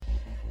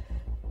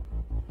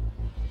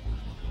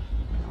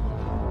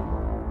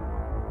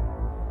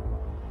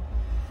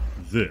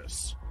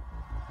This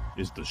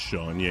is the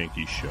Shawn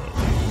Yankey Show.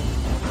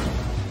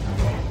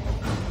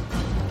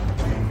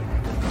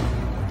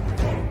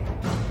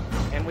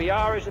 And we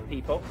are, as a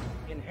people,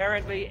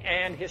 inherently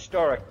and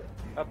historically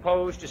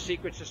opposed to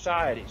secret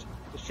societies,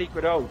 to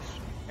secret oaths,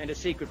 and to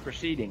secret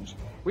proceedings.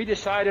 We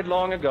decided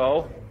long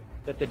ago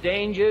that the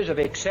dangers of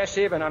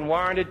excessive and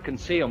unwarranted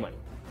concealment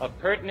of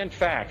pertinent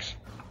facts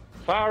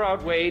far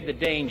outweighed the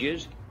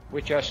dangers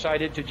which are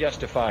cited to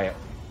justify it.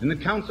 In the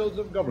councils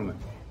of government,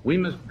 we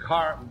must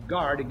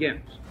guard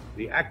against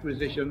the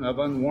acquisition of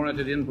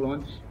unwarranted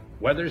influence,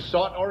 whether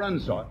sought or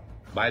unsought,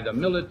 by the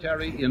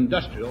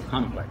military-industrial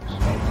complex.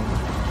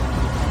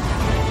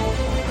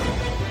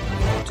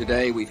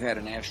 Today, we've had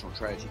a national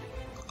tragedy.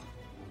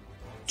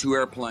 2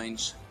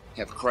 airplanes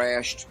have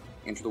crashed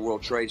into the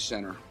World Trade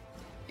Center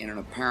in an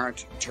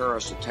apparent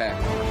terrorist attack.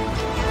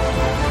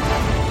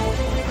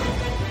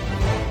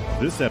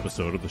 This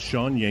episode of the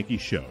Shawn Yankey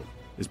Show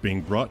is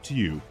being brought to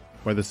you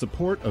by the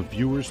support of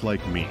viewers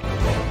like me.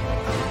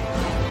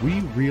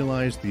 We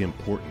realize the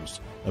importance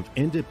of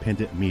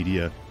independent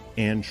media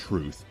and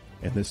truth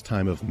in this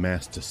time of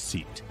mass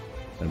deceit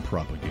and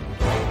propaganda.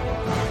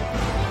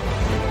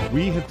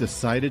 We have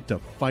decided to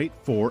fight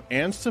for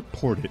and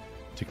support it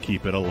to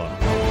keep it alive.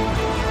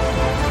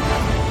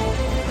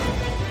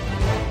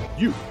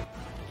 You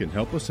can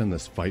help us in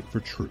this fight for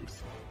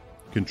truth.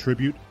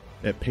 Contribute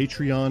at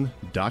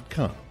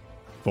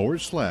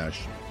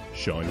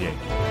patreon.com/Shawn Yankey.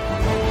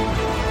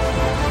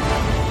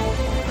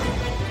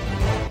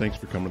 Thanks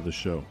for coming to the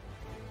show.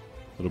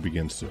 It'll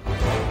begin soon.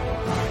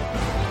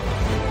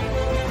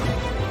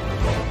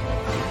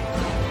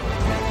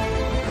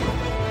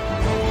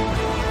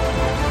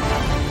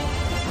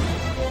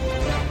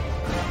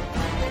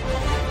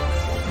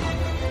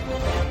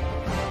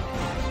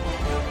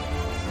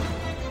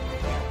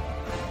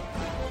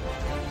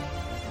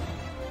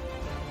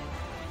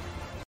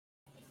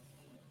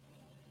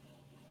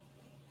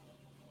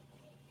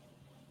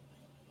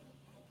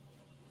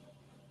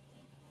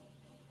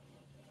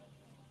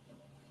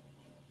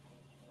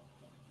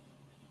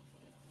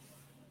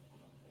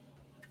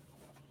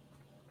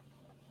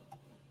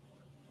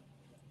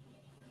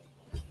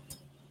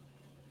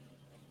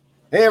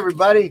 Hey,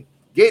 everybody,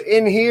 get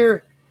in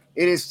here.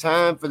 It is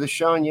time for the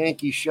Shawn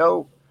Yankey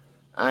Show.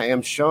 I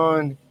am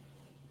Shawn.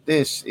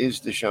 This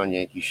is the Shawn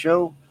Yankey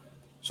Show.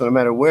 So no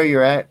matter where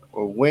you're at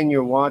or when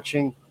you're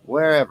watching,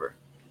 wherever,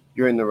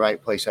 you're in the right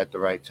place at the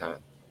right time.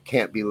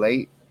 Can't be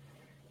late.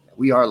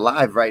 We are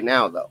live right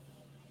now, though.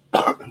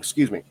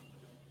 Excuse me.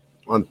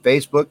 On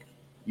Facebook,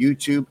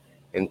 YouTube,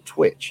 and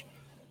Twitch.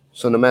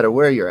 So no matter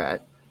where you're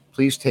at,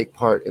 please take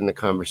part in the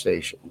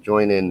conversation.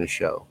 Join in the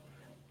show.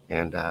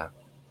 And,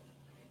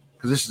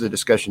 because this is a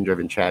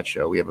discussion-driven chat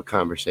show. We have a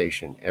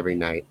conversation every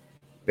night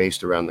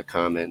based around the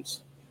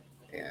comments,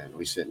 and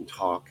we sit and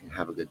talk and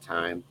have a good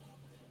time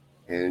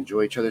and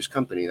enjoy each other's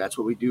company. That's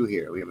what we do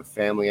here. We have a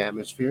family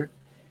atmosphere,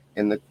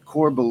 and the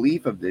core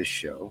belief of this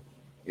show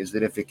is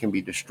that if it can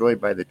be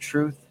destroyed by the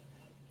truth,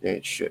 then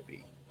it should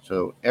be.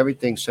 So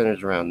everything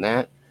centers around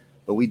that,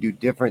 but we do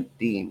different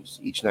themes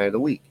each night of the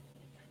week.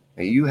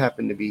 Now, you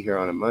happen to be here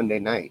on a Monday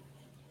night.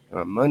 And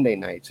on Monday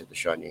nights at the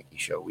Shawn Yankey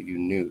Show, we do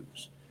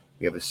news.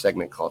 We have a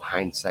segment called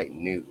Hindsight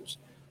News.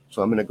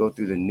 So I'm going to go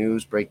through the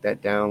news, break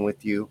that down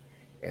with you,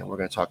 and we're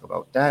going to talk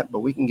about that, but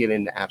we can get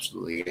into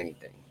absolutely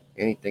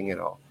anything at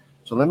all.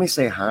 So let me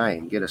say hi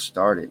and get us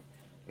started,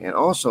 and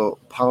also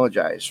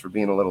apologize for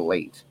being a little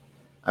late.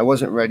 I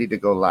wasn't ready to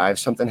go live.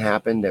 Something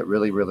happened that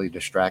really, really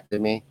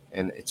distracted me,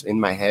 and it's in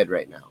my head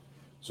right now.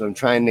 So I'm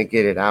trying to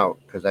get it out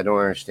because I don't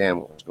understand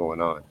what's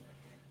going on.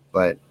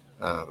 But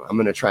I'm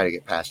going to try to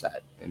get past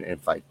that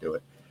and fight through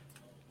it.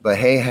 But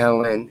hey,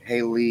 Helen.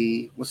 Hey,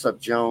 Lee. What's up,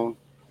 Joan?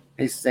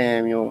 Hey,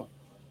 Samuel.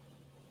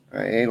 All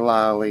right, hey,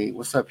 Lolly.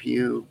 What's up,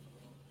 Hugh?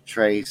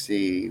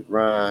 Tracy,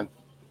 Ron.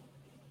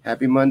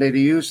 Happy Monday to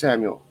you,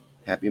 Samuel.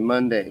 Happy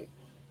Monday.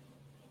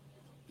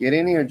 Get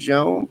in here,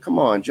 Joan. Come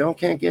on, Joan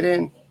can't get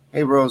in.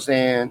 Hey,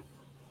 Roseanne.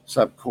 What's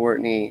up,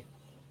 Courtney?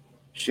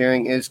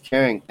 Sharing is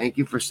caring. Thank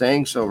you for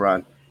saying so,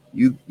 Ron.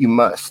 You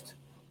must.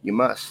 You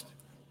must.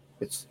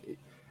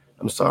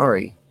 I'm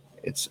sorry.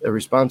 It's a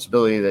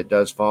responsibility that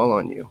does fall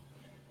on you.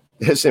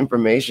 This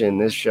information,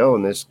 this show,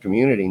 and this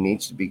community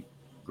needs to be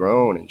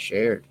grown and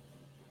shared.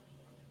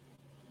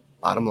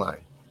 Bottom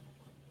line,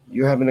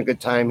 you're having a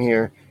good time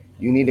here.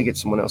 You need to get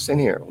someone else in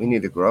here. We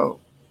need to grow.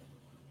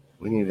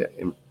 We need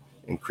to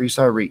increase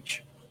our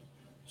reach.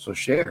 So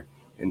share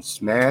and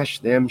smash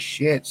them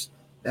shits.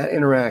 That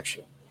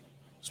interaction,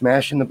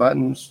 smashing the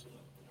buttons,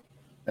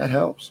 that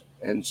helps.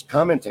 And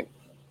commenting,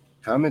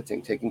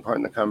 taking part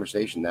in the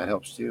conversation, that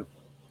helps too.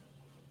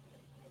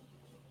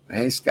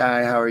 Hey,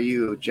 Sky, how are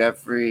you?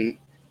 Jeffrey,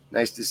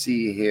 nice to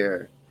see you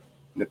here.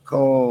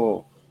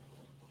 Nicole,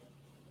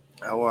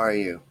 how are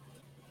you?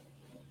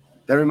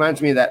 That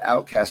reminds me of that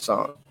Outkast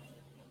song.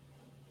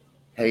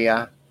 Hey,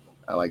 yeah,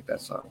 I like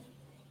that song.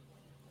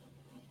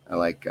 I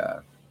like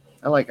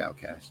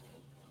Outkast.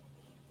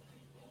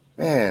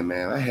 Man,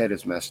 my head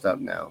is messed up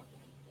now.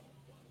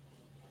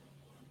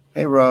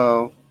 Hey,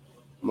 Ro,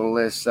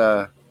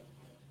 Melissa,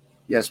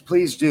 Yes,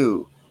 please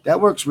do. That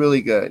works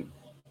really good.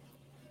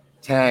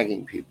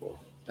 Tagging people.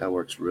 That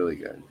works really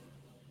good.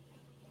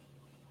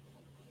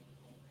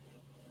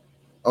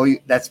 Oh,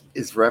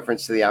 it's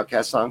reference to the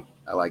Outkast song?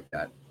 I like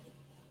that.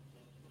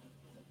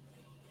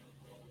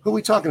 Who are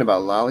we talking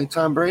about, Lolly?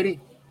 Tom Brady?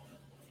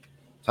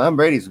 Tom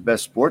Brady's the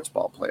best sports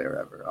ball player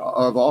ever,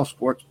 of all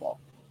sports ball,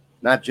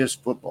 not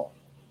just football.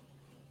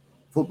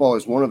 Football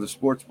is one of the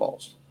sports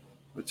balls,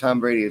 but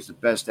Tom Brady is the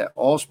best at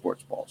all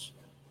sports balls.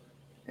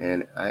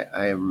 And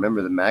I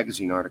remember the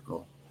magazine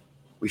article.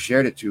 We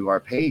shared it to our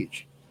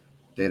page.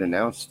 They'd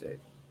announced it.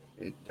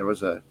 There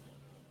was a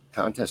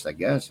contest, I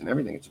guess, and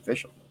everything. It's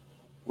official.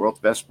 World's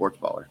best sports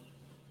baller.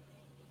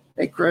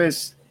 Hey,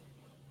 Chris.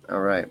 All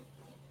right.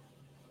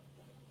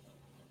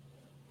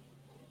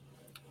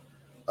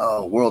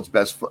 Oh, world's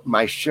best.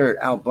 My shirt,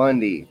 Al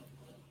Bundy.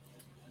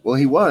 Well,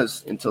 he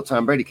was until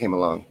Tom Brady came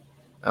along.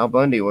 Al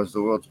Bundy was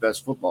the world's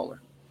best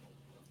footballer.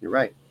 You're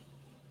right.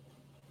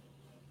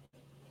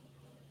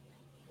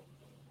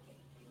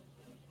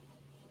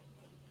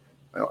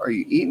 Well, are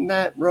you eating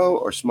that, Ro,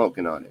 or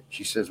smoking on it?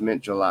 She says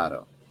mint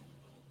gelato.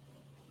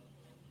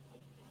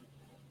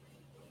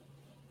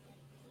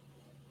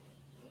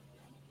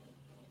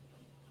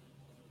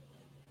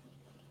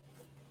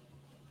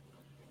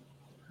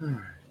 All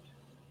right.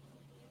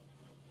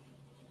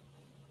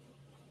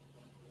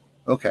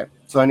 Okay,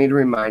 so I need to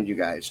remind you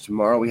guys,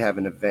 tomorrow we have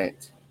an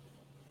event.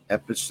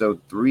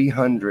 Episode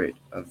 300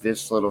 of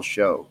this little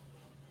show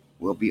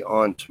will be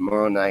on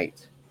tomorrow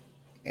night,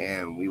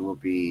 and we will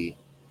be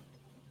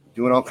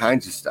doing all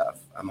kinds of stuff.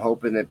 I'm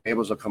hoping that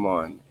Babels will come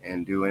on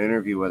and do an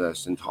interview with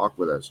us and talk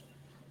with us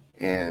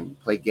and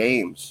play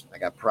games. I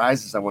got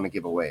prizes I want to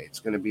give away. It's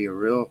going to be a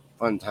real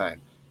fun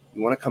time.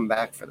 You want to come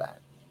back for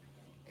that.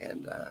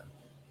 And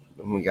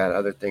we got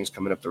other things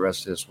coming up the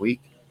rest of this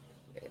week.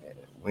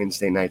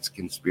 Wednesday night's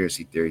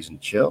Conspiracy Theories and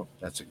Chill.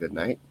 That's a good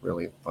night.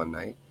 Really a fun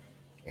night.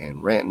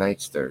 And Rant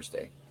Night's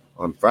Thursday.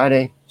 On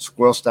Friday,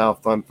 Squirrel Style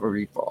Fun for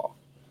Fall.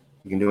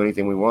 You can do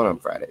anything we want on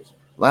Fridays.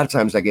 A lot of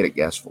times I get a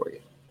guest for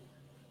you.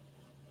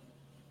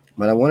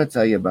 But I want to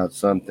tell you about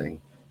something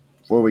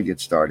before we get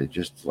started,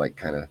 just like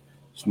kind of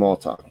small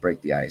talk,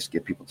 break the ice,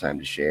 give people time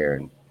to share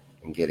and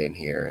get in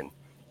here and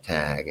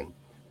tag. And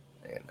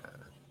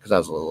because I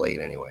was a little late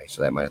anyway,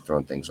 so that might have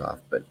thrown things off.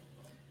 But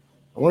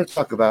I want to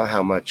talk about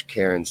how much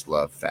Karens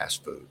love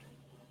fast food.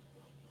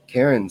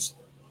 Karens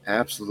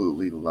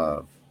absolutely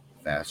love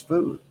fast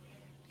food.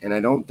 And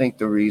I don't think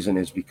the reason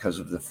is because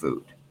of the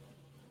food.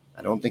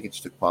 I don't think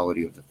it's the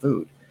quality of the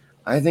food.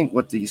 I think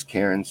what these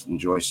Karens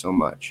enjoy so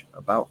much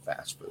about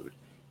fast food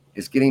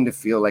is getting to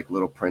feel like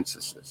little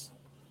princesses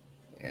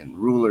and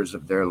rulers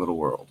of their little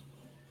world.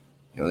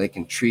 You know, they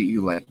can treat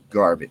you like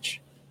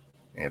garbage.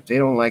 And if they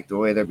don't like the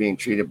way they're being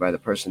treated by the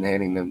person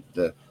handing them,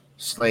 the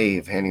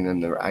slave handing them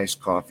their iced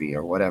coffee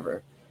or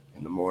whatever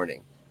in the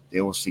morning,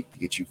 they will seek to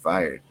get you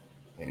fired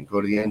and go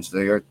to the ends of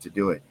the earth to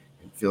do it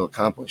and feel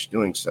accomplished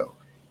doing so.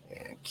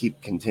 And keep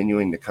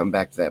continuing to come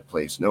back to that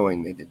place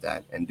knowing they did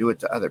that and do it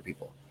to other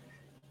people.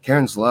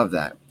 Karens love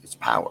that. It's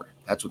power.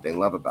 That's what they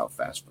love about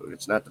fast food.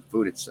 It's not the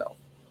food itself.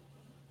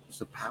 It's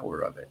the power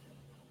of it.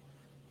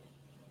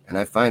 And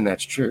I find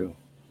that's true.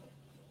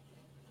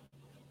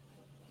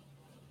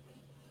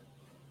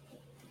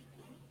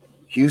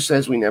 Hugh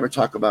says we never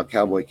talk about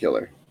Cowboy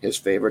Killer, his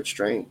favorite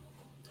strain.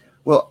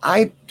 Well,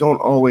 I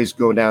don't always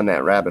go down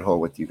that rabbit hole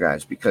with you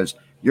guys because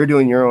you're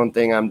doing your own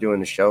thing, I'm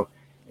doing the show.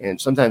 And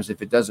sometimes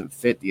if it doesn't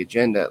fit the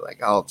agenda,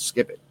 like I'll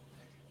skip it.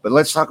 But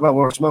let's talk about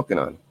what we're smoking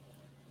on.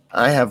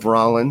 I have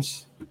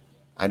Rollins.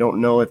 I don't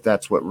know if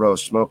that's what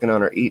Ro's smoking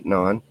on or eating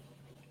on.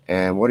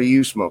 And what are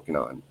you smoking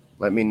on?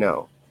 Let me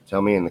know.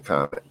 Tell me in the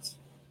comments.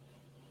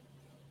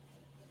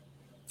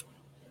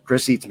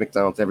 Chris eats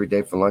McDonald's every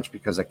day for lunch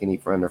because I can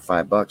eat for under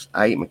 $5.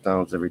 I eat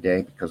McDonald's every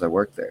day because I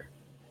work there.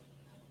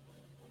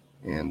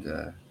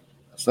 And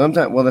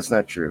sometimes, well, that's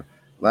not true.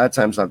 A lot of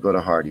times I'll go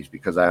to Hardee's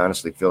because I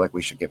honestly feel like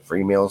we should get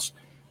free meals.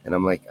 And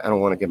I'm like, I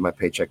don't want to give my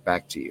paycheck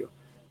back to you.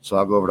 So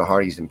I'll go over to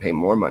Hardee's and pay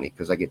more money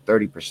because I get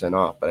 30%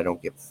 off, but I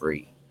don't get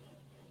free.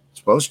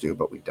 Supposed to,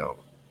 but we don't.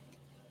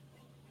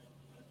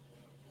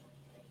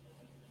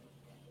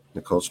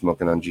 Nicole's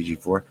smoking on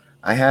GG4.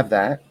 I have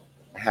that.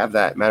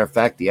 Matter of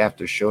fact, the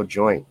after show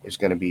joint is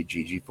going to be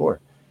GG4.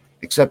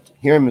 Except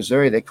here in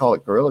Missouri, they call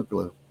it Gorilla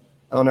Glue.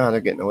 I don't know how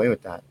they're getting away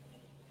with that.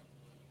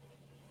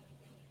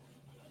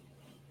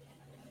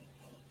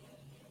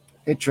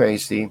 Hey,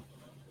 Tracy.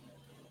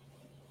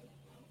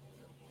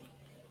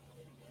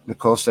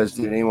 Nicole says,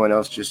 did anyone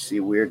else just see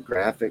weird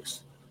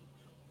graphics?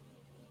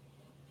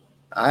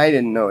 I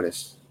didn't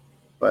notice,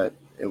 but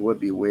it would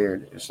be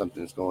weird if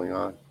something's going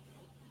on.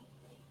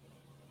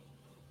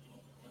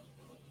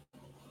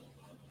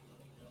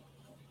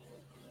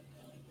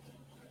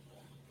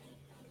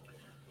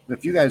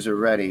 If you guys are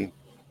ready,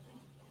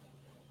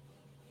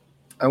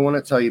 I want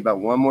to tell you about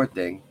one more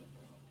thing,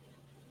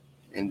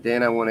 and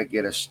then I want to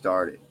get us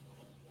started.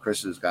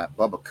 Chris has got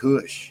Bubba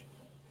Kush.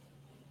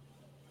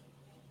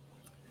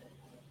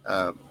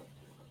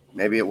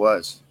 Maybe it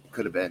was.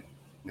 Could have been.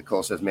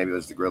 Nicole says maybe it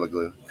was the Gorilla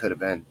Glue. Could have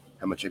been.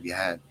 How much have you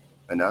had?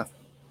 Enough?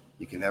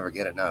 You can never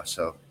get enough,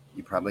 so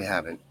you probably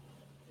haven't.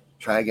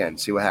 Try again,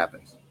 see what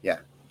happens. Yeah,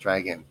 try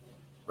again.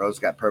 Rose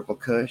got Purple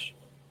Kush.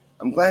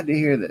 I'm glad to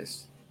hear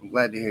this. I'm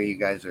glad to hear you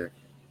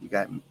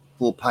got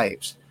full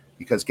pipes.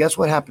 Because guess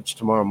what happens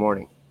tomorrow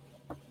morning?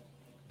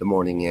 The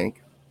Morning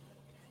Yank.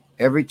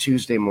 Every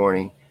Tuesday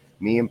morning,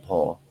 me and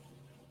Paul,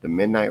 the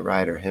Midnight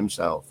Rider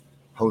himself,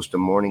 host a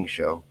morning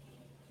show.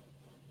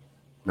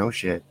 No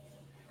shit.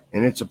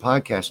 And it's a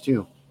podcast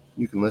too.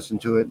 You can listen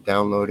to it,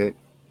 download it,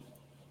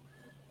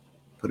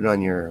 put it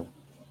on your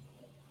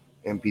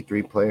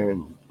MP3 player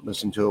and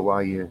listen to it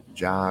while you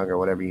jog or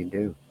whatever you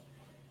do.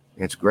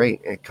 It's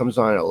great. It comes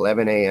on at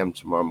 11 a.m.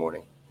 tomorrow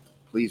morning.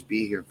 Please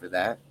be here for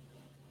that.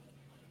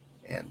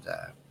 And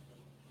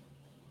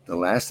the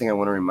last thing I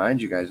want to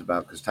remind you guys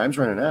about, because time's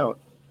running out,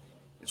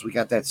 is we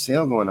got that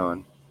sale going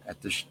on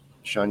at the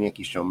Shawn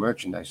Yankey Show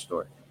merchandise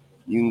store.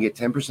 You can get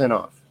 10%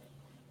 off.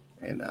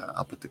 And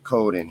I'll put the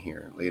code in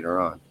here later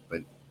on.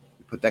 But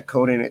you put that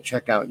code in at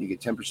checkout, you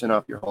get 10%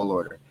 off your whole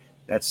order.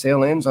 That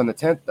sale ends on the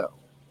 10th, though.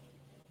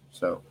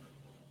 So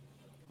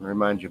I'll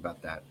remind you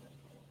about that.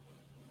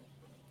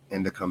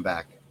 And to come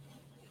back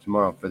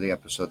tomorrow for the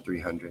episode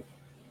 300.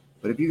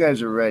 But if you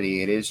guys are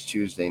ready, it is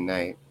Tuesday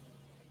night.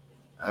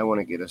 I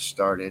want to get us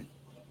started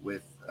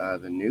with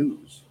the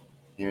news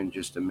here in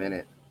just a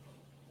minute.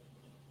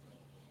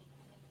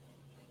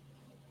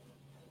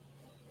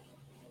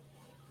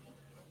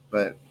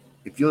 But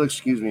if you'll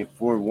excuse me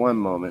for one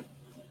moment,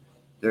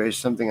 there is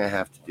something I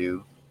have to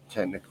do,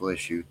 technical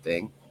issue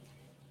thing.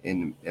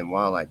 And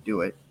while I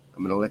do it,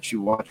 I'm going to let you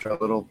watch our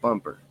little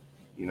bumper,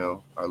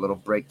 our little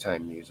break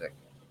time music.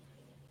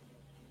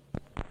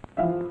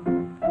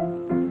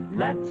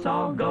 Let's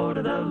all go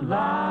to the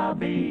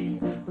lobby.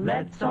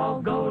 Let's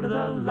all go to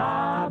the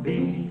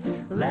lobby.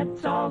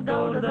 Let's all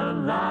go to the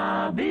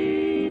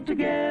lobby to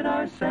get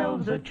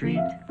ourselves a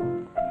treat.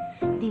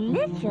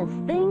 Delicious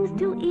things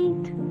to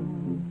eat.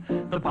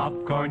 The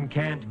popcorn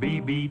can't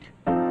be beat.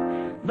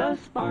 The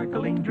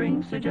sparkling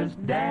drinks are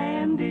just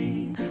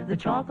dandy. The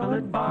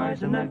chocolate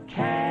bars and the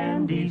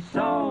candy.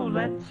 So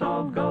let's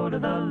all go to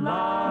the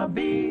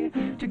lobby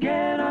to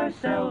get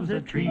ourselves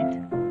a treat.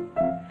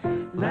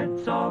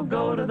 Let's all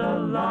go to the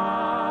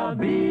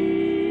lobby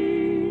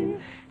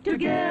to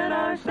get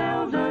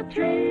ourselves a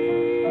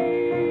treat.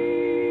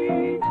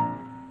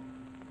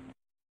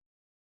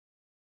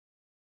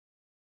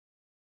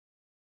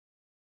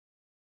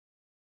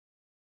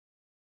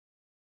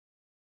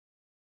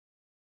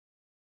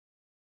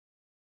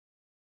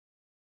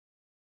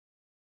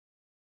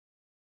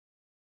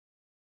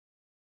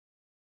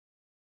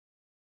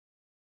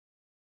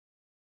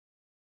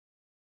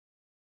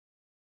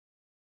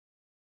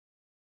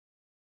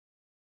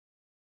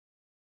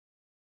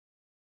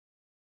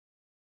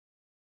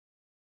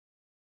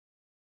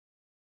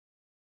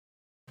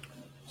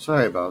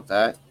 Sorry about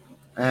that.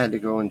 I had to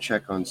go and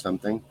check on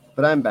something,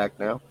 but I'm back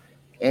now.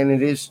 And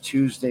it is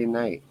Tuesday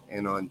night.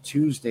 And on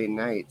Tuesday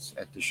nights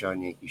at the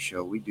Shawn Yankey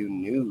Show, we do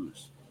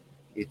news.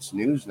 It's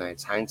news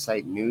nights,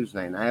 hindsight news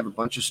night. And I have a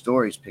bunch of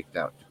stories picked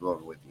out to go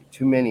over with you.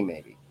 Too many,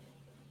 maybe.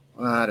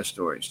 A lot of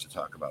stories to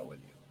talk about with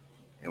you.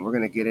 And we're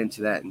going to get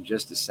into that in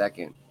just a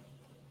second.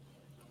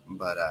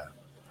 But,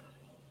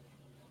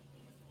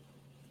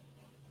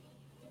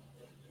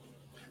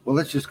 well,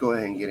 let's just go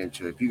ahead and get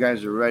into it. If you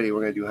guys are ready,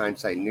 we're going to do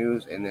hindsight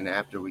news, and then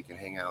after we can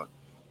hang out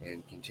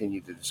and continue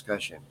the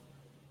discussion.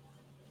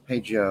 Hey,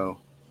 Joe,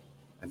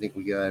 I think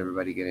we got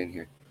everybody get in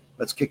here.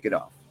 Let's kick it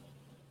off.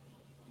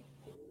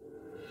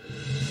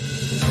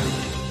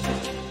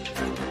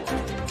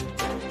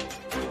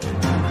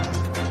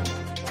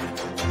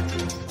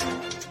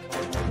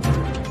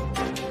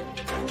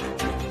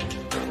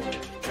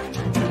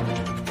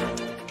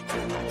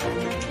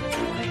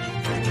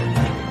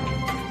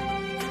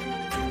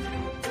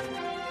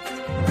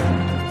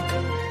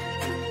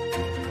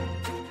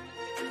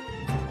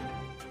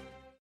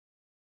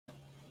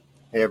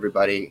 Hey,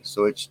 everybody.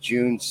 So it's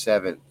June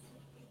 7th,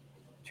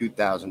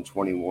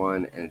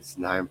 2021, and it's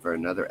time for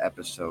another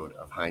episode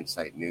of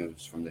Hindsight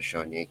News from the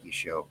Shawn Yankey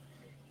Show.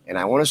 And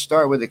I want to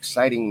start with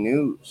exciting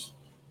news.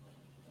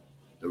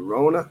 The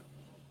Rona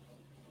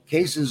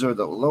cases are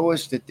the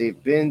lowest that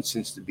they've been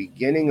since the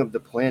beginning of the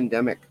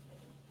pandemic.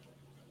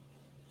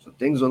 So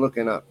things are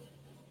looking up.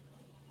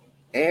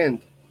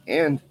 And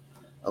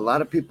a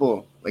lot of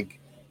people, like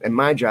in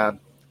my job,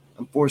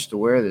 I'm forced to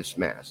wear this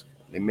mask.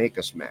 They make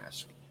us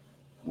masks.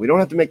 We don't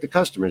have to make the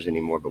customers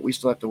anymore, but we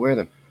still have to wear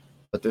them.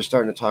 But they're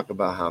starting to talk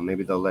about how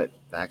maybe they'll let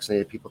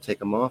vaccinated people take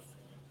them off.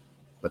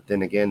 But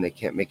then again, they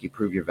can't make you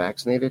prove you're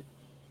vaccinated.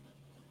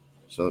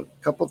 So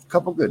a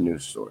couple good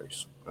news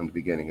stories on the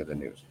beginning of the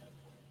news.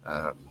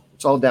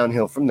 It's all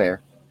downhill from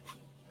there.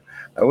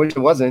 I wish it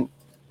wasn't,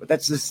 but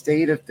that's the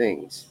state of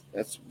things.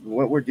 That's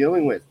what we're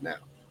dealing with now.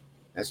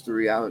 That's the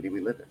reality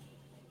we live in.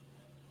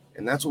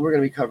 And that's what we're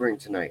going to be covering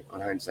tonight on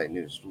Hindsight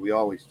News. We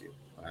always do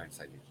on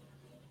Hindsight News.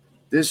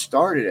 This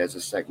started as a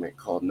segment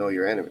called Know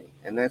Your Enemy,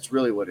 and that's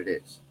really what it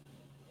is.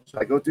 So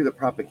I go through the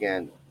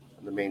propaganda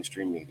of the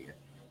mainstream media,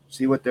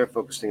 see what they're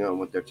focusing on,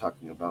 what they're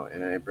talking about,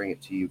 and then I bring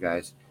it to you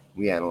guys.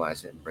 We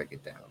analyze it and break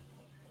it down.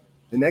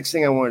 The next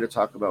thing I wanted to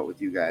talk about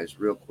with you guys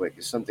real quick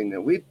is something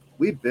that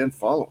we've been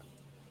following.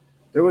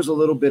 There was a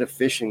little bit of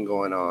phishing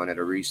going on at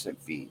a recent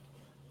feed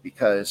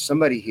because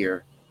somebody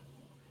here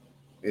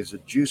is a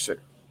juicer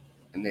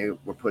and they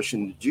were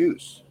pushing the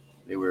juice.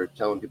 They were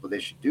telling people they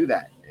should do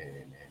that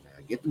and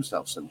get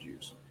themselves some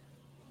juice.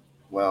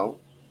 Well,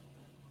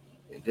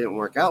 it didn't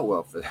work out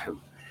well for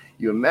them.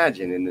 You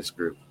imagine in this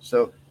group.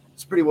 So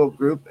it's a pretty woke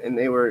group, and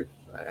they were,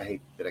 I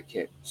hate that I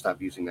can't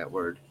stop using that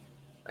word.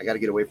 I got to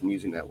get away from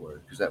using that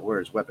word because that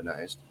word is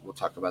weaponized. We'll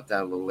talk about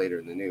that a little later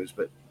in the news.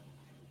 But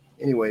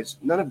anyways,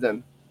 none of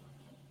them,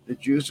 the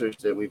juicers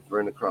that we've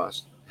run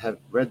across, have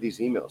read these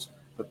emails.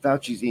 But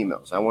Fauci's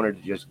emails, I wanted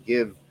to just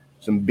give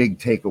some big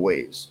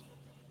takeaways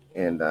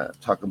and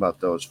talk about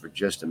those for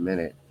just a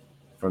minute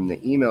from the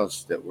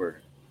emails that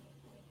were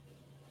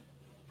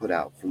put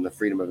out from the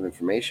Freedom of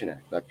Information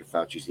Act, Dr.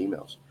 Fauci's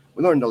emails.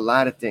 We learned a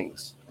lot of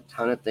things, a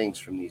ton of things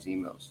from these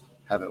emails,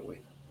 haven't we?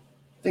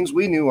 Things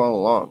we knew all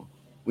along.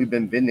 We've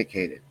been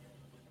vindicated.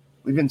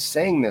 We've been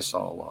saying this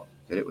all along,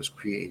 that it was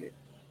created,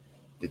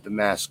 that the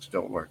masks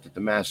don't work, that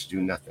the masks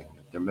do nothing,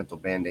 that they're mental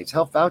band-aids.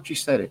 Hell, Fauci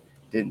said it.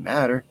 Didn't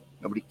matter.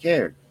 Nobody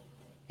cared.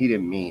 He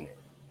didn't mean it.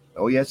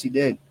 Oh, yes, he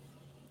did.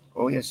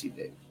 Oh, yes, he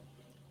did.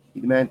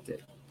 He meant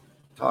it.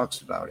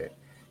 Talks about it.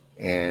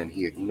 And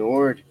he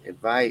ignored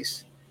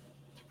advice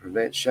to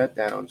prevent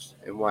shutdowns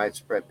and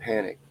widespread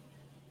panic.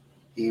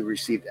 He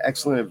received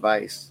excellent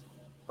advice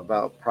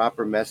about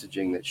proper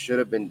messaging that should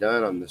have been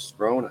done on this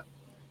Rona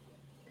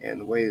and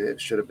the way that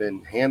it should have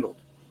been handled,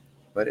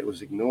 but it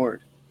was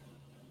ignored.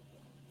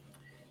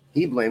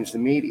 He blames the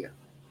media,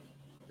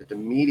 that the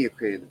media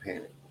created the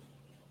panic.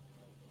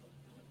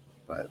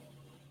 But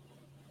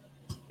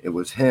it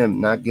was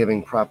him not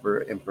giving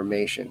proper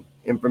information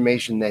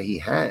that he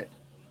had,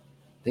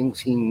 things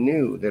he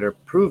knew that are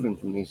proven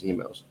from these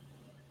emails.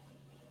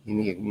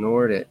 And he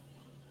ignored it.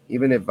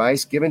 Even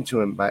advice given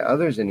to him by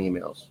others in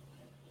emails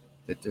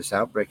that this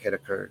outbreak had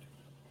occurred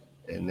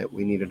and that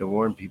we needed to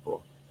warn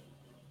people.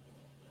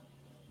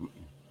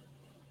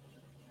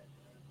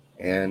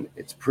 And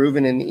it's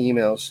proven in the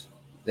emails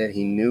that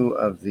he knew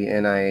of the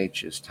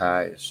NIH's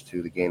ties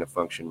to the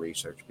gain-of-function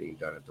research being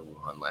done at the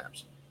Wuhan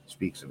labs. He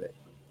speaks of it.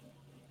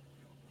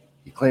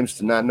 He claims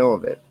to not know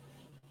of it.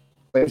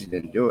 He claims he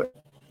didn't do it.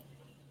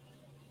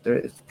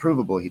 It's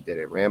provable he did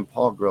it. Rand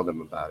Paul grilled him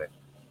about it.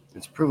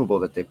 It's provable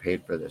that they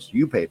paid for this.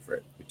 You paid for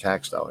it. Your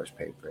tax dollars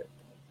paid for it.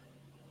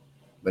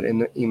 But in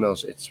the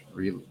emails, it's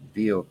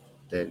revealed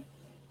that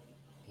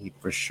he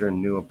for sure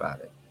knew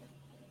about it.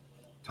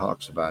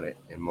 Talks about it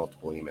in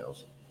multiple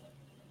emails.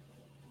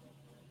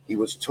 He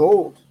was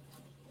told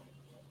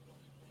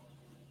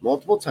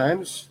multiple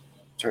times,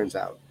 turns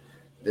out,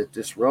 that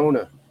this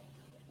Rona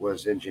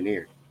was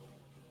engineered.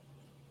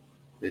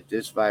 That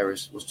this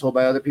virus was told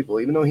by other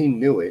people, even though he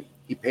knew it,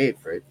 he paid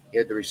for it, he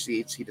had the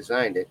receipts, he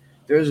designed it.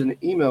 There's an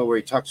email where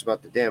he talks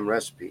about the damn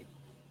recipe.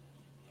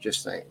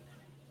 Just saying.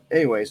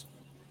 Anyways,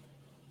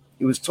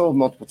 he was told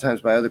multiple times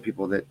by other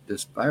people that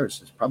this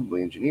virus is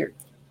probably engineered.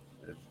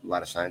 There's a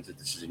lot of signs that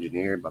this is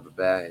engineered, blah, blah,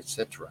 blah,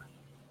 etc.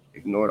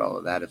 Ignored all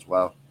of that as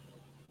well.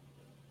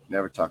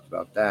 Never talked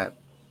about that.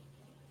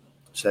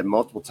 Said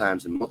multiple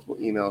times in multiple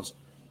emails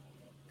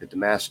that the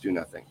masks do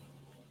nothing.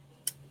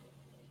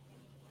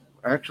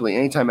 Actually,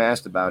 anytime I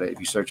asked about it, if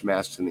you search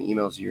masks in the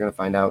emails, you're going to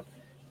find out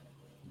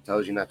it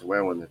tells you not to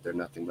wear one, that they're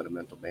nothing but a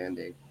mental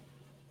band-aid.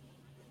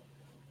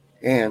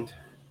 And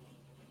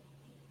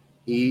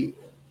he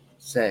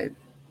said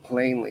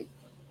plainly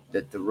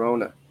that the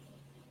Rona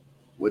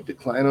would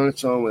decline on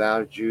its own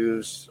without a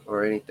juice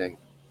or anything.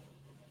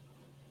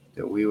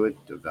 That we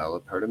would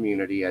develop herd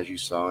immunity, as you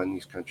saw in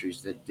these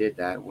countries that did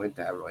that, went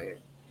that way,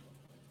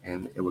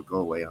 and it would go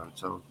away on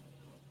its own.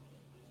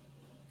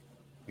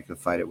 We could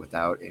fight it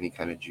without any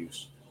kind of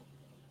juice.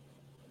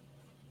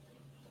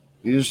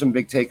 These are some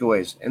big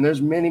takeaways, and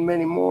there's many,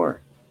 many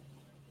more.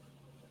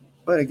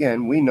 But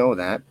again, we know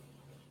that.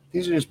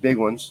 These are just big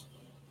ones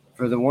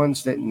for the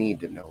ones that need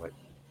to know it.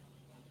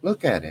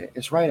 Look at it.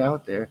 It's right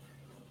out there.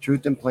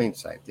 Truth in plain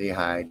sight. They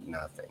hide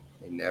nothing.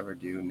 They never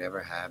do,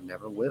 never have,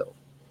 never will.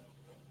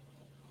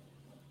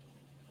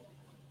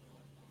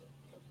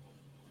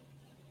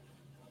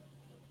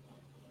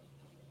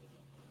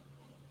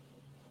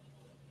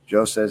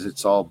 Joe says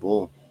it's all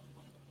bull.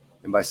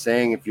 And by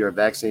saying if you're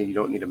vaccinated, you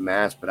don't need a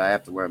mask, but I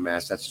have to wear a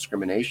mask, that's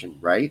discrimination,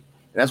 right?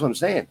 And that's what I'm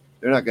saying.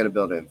 They're not going to be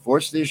able to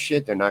enforce this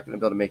shit. They're not going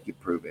to be able to make you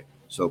prove it.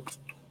 So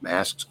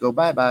masks go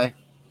bye-bye.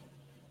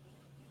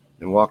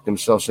 And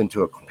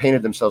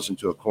painted themselves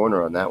into a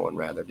corner on that one,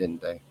 rather,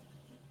 didn't they?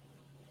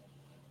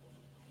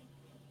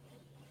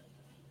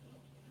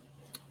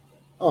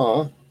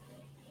 Oh,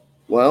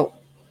 well,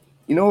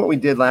 you know what we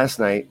did last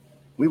night?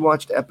 We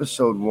watched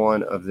episode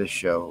 1 of this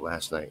show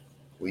last night.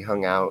 We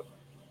hung out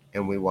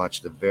and we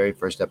watched the very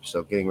first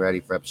episode, getting ready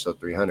for episode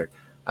 300.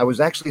 I was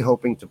actually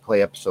hoping to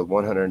play episode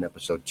 100 and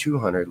episode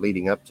 200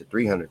 leading up to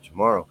 300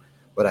 tomorrow,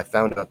 but I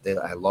found out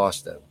that I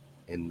lost them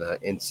in the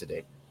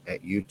incident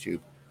at YouTube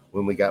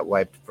when we got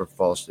wiped for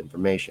false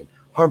information.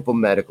 Harmful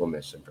medical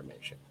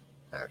misinformation,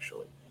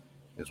 actually,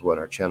 is what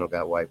our channel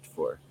got wiped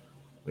for.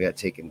 We got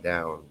taken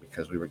down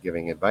because we were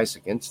giving advice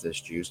against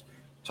this juice,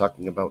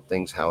 talking about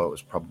things how it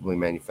was probably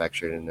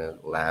manufactured in a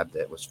lab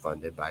that was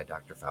funded by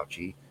Dr.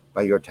 Fauci,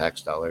 by your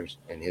tax dollars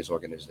and his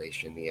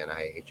organization, the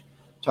NIH.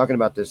 Talking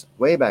about this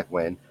way back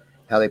when,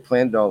 how they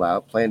planned it all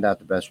out, planned out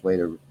the best way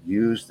to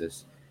use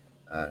this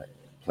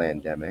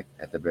pandemic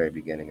at the very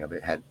beginning of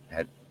it, had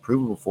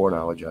provable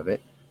foreknowledge of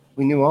it.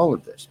 We knew all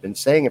of this, been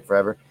saying it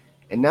forever,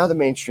 and now the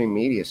mainstream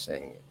media is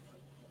saying it.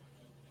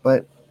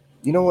 But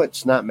you know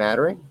what's not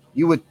mattering?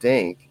 You would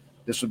think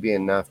this would be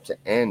enough to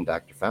end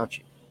Dr.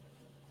 Fauci.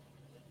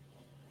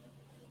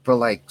 For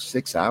like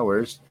 6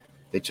 hours,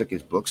 they took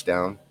his books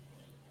down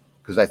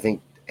because I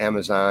think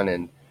Amazon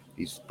and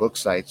these book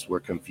sites were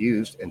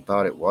confused and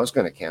thought it was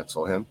going to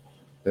cancel him.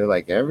 They're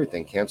like,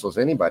 everything cancels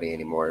anybody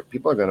anymore.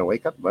 People are going to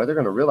wake up, but they're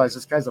going to realize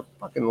this guy's a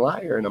fucking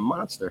liar and a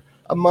monster.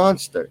 A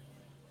monster.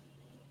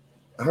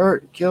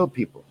 Hurt, killed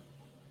people.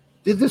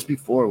 Did this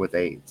before with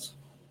AIDS.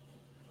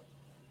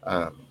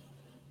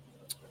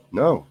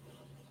 No.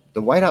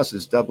 The White House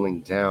is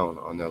doubling down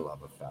on their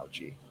love of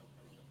Fauci.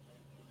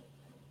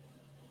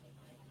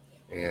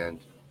 And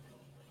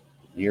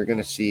you're going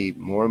to see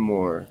more and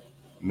more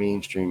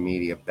mainstream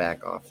media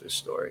back off this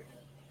story.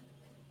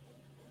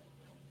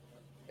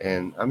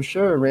 And I'm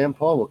sure Rand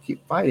Paul will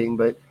keep fighting,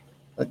 but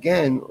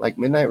again, like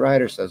Midnight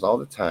Rider says all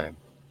the time,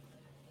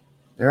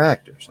 they're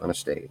actors on a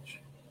stage.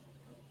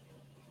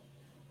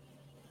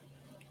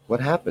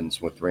 What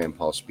happens with Rand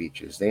Paul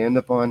speeches? They end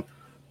up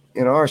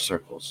in our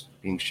circles,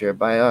 being shared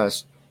by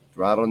us,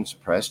 throttled and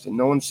suppressed, and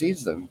no one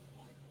sees them.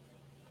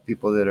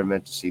 People that are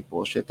meant to see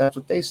bullshit, that's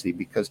what they see,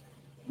 because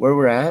where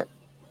we're at,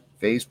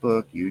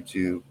 Facebook,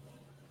 YouTube,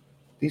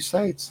 these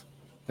sites,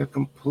 they're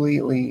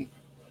completely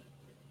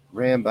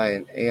ran by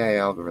an AI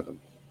algorithm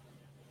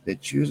that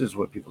chooses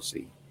what people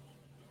see.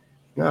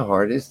 You know how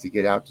hard it is to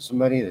get out to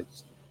somebody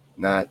that's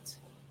not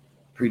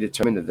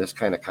predetermined to this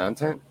kind of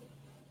content?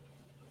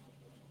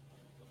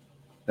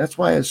 That's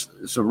why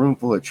it's a room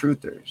full of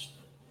truthers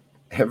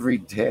every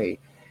day.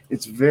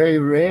 It's very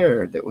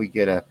rare that we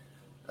get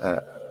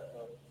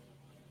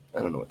I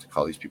don't know what to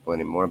call these people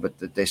anymore, but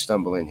that they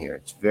stumble in here.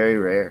 It's very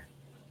rare.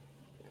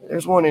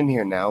 There's one in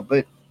here now,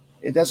 but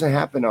it doesn't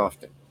happen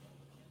often.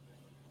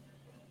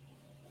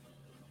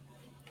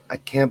 I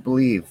can't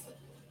believe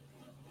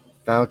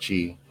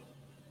Fauci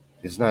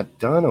is not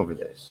done over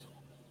this.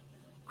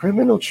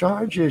 Criminal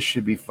charges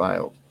should be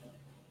filed.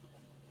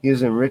 He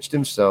has enriched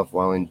himself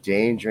while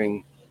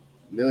endangering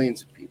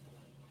millions of people.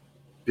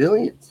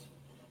 Billions.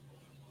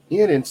 He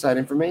had inside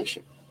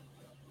information.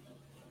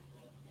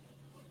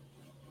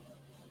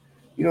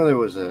 You know, there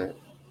was a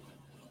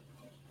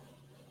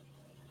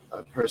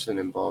person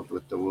involved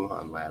with the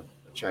Wuhan lab,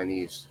 the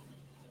Chinese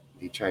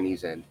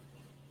end,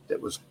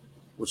 that was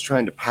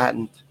trying to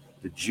patent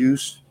the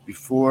juice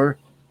before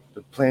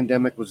the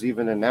pandemic was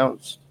even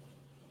announced.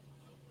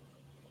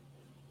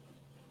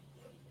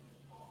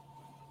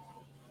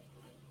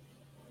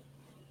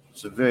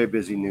 It's a very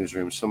busy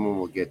newsroom. Someone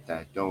will get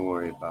that. Don't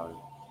worry about it.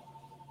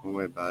 Don't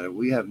worry about it.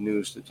 We have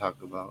news to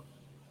talk about.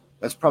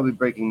 That's probably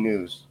breaking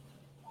news.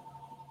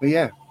 But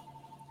yeah,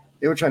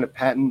 they were trying to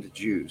patent the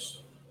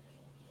juice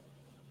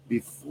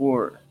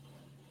before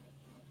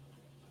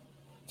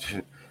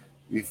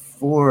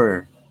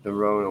the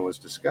Rona was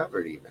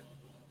discovered, even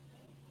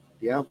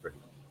the outbreak.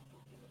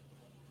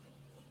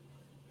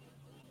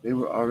 They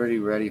were already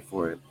ready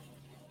for it.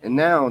 And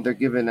now they're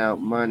giving out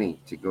money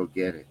to go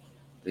get it.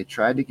 They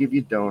tried to give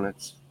you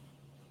donuts,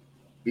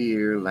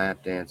 beer,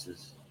 lap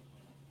dances,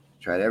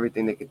 tried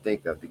everything they could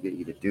think of to get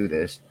you to do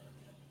this.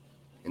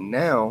 And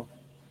now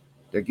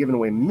they're giving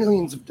away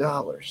millions of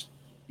dollars.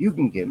 You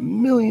can get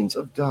millions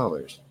of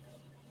dollars.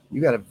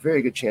 You got a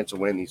very good chance of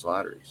winning these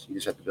lotteries. You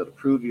just have to be able to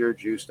prove you're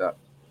juiced up.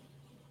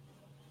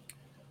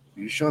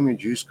 You show them your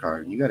juice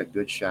card, and you got a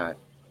good shot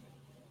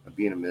of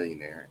being a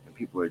millionaire. And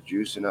people are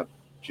juicing up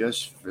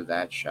just for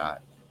that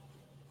shot.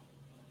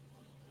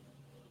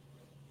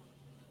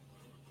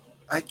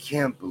 I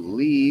can't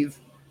believe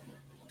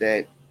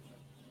that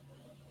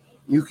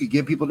you could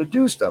get people to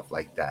do stuff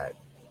like that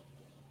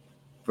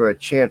for a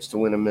chance to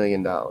win $1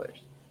 million. I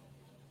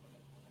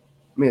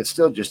mean, it's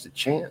still just a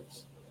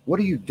chance. What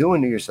are you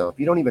doing to yourself?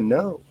 You don't even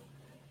know.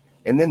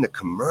 And then the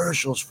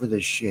commercials for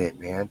this shit,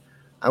 man.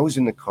 I was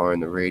in the car on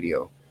the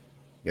radio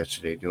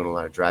yesterday doing a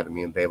lot of driving.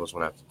 Me and Babels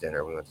went out to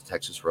dinner. We went to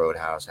Texas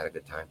Roadhouse, had a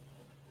good time.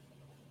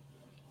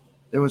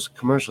 There was a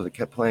commercial that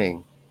kept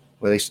playing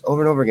where they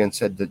over and over again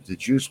said that the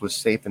juice was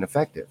safe and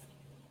effective.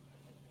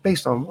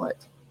 Based on what?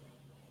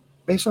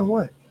 Based on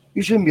what?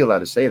 You shouldn't be allowed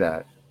to say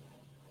that.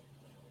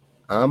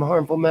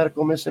 Harmful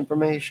medical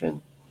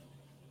misinformation.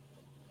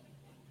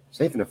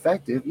 Safe and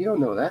effective? You don't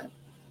know that.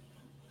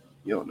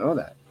 You don't know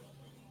that.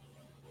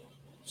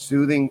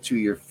 Soothing to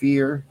your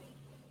fear.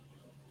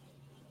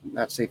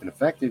 Not safe and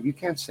effective. You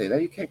can't say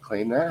that. You can't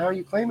claim that. How are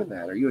you claiming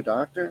that? Are you a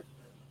doctor?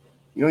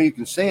 You know, you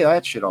can say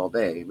that shit all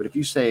day. But if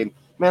you say,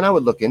 man, I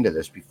would look into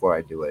this before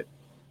I do it.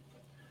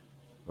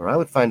 Or I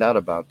would find out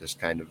about this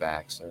kind of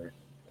vax. Or,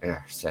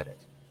 said it.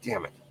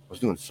 Damn it. I was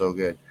doing so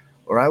good.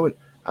 Or I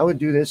would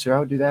do this or I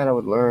would do that. I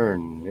would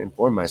learn,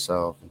 inform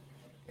myself.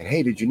 And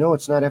hey, did you know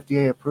it's not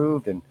FDA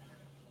approved? And,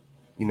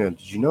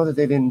 did you know that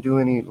they didn't do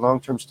any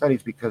long-term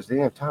studies because they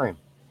didn't have time?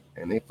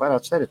 And they flat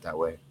out said it that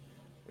way.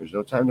 There's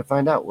no time to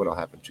find out what'll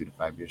happen 2 to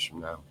 5 years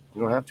from now.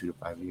 We don't have 2 to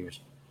 5 years.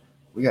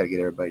 We got to get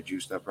everybody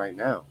juiced up right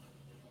now.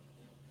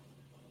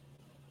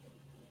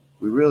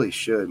 We really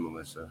should,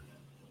 Melissa.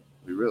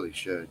 We really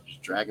should.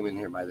 Just drag them in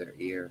here by their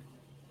ear.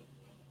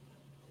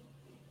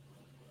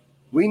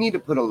 We need to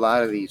put a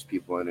lot of these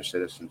people under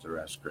citizen's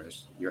arrest,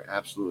 Chris. You're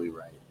absolutely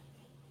right.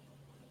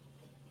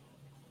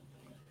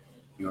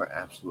 You are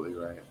absolutely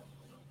right.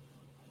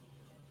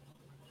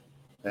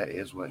 That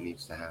is what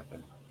needs to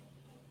happen.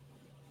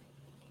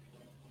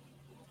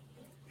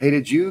 Hey,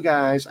 did you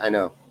guys... I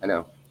know.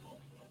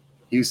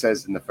 Hugh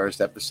says in the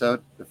first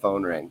episode, the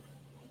phone rang.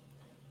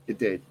 It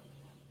did.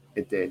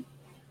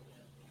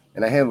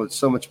 And I handled it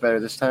so much better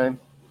this time.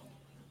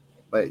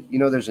 But,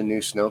 there's a new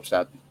Snopes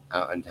out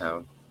in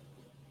town,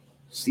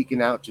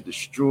 seeking out to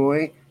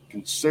destroy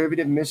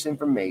conservative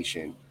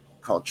misinformation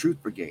called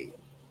Truth Brigade.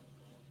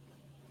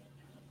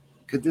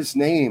 Could this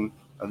name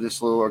of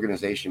this little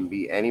organization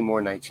be any more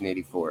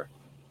 1984?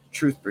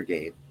 Truth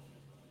Brigade.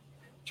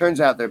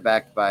 Turns out they're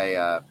backed by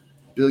a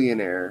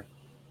billionaire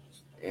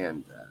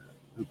and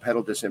who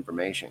peddled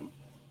disinformation.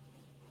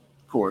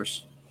 Of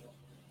course.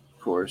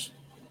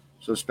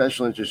 So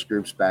special interest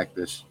groups back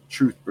this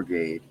Truth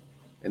Brigade,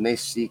 and they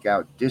seek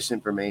out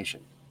disinformation.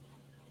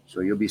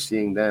 So you'll be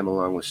seeing them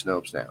along with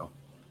Snopes now.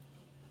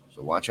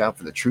 So watch out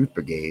for the Truth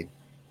Brigade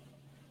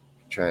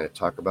trying to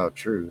talk about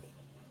truth,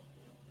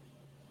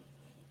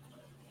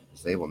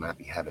 because they will not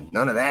be having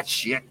none of that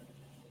shit.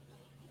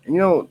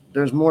 And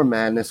there's more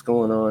madness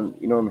going on.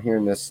 I'm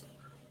hearing this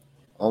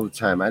all the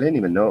time. I didn't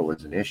even know it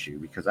was an issue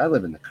because I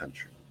live in the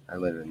country. I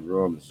live in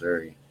rural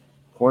Missouri,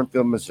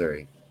 Cornfield,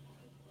 Missouri.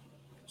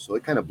 So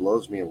it kind of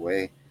blows me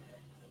away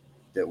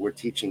that we're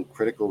teaching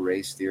critical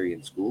race theory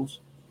in schools.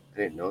 I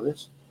didn't know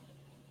this.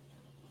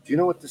 Do you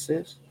know what this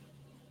is?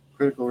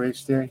 Critical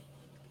race theory?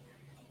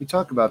 We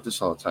talk about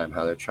this all the time,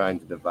 how they're trying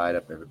to divide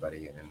up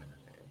everybody and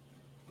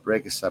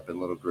break us up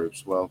in little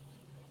groups. Well,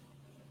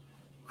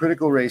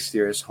 critical race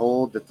theorists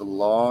hold that the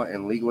law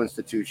and legal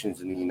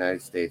institutions in the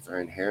United States are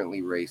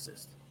inherently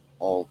racist.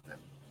 All of them.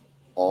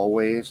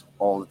 Always,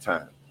 all the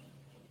time.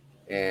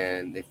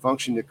 And they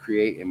function to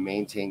create and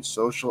maintain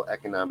social,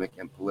 economic,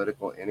 and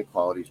political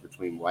inequalities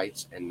between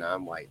whites and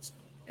non-whites,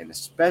 and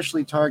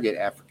especially target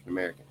African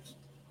Americans.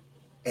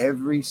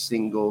 Every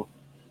single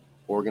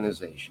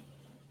organization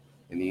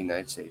in the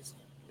United States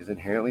is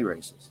inherently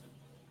racist.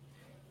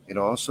 It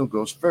also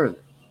goes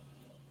further.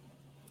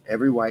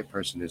 Every white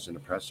person is an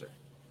oppressor.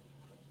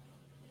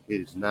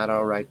 It is not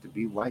all right to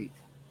be white.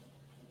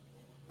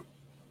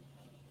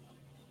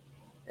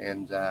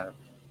 And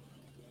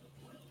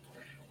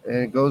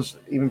it goes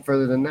even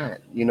further than that.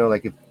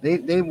 Like if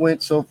they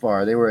went so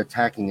far, they were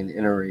attacking an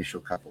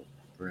interracial couple,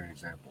 for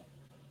example.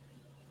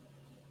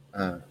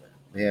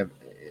 They have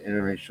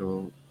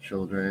interracial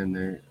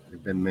children.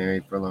 They've been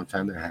married for a long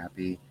time. They're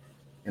happy.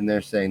 And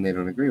they're saying they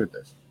don't agree with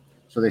this.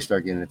 So they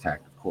start getting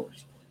attacked, of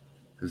course,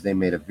 because they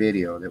made a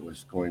video that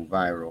was going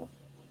viral.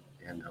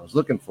 And I was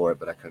looking for it,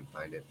 but I couldn't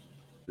find it.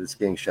 It's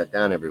getting shut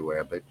down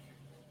everywhere. But,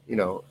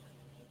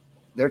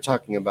 they're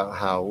talking about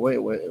how,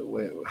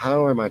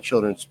 how are my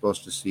children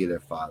supposed to see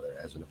their father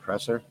as an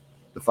oppressor?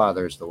 The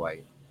father is the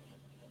white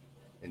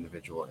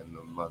individual and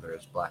the mother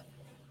is black.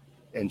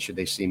 And should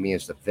they see me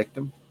as the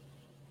victim?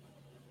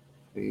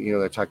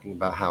 They're talking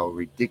about how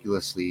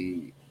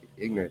ridiculously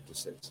ignorant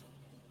this is,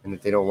 and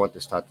that they don't want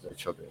this taught to their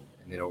children,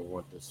 and they don't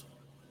want this,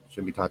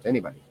 shouldn't be taught to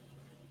anybody.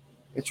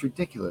 It's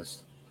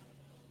ridiculous.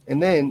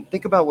 And then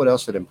think about what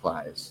else it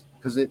implies,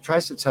 because it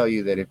tries to tell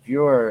you that if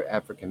you're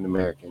African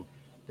American,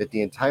 that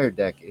the entire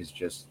deck is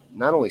just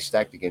not only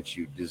stacked against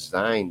you,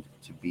 designed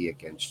to be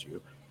against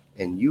you,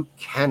 and you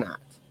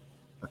cannot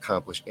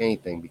accomplish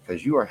anything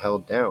because you are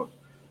held down.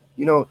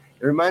 It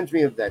reminds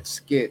me of that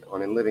skit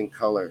on In Living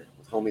Color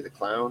with Homie the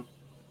Clown.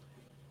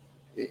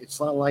 It's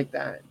not like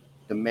that.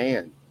 The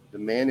man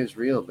is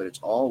real, but it's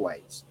all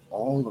whites,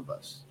 all of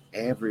us,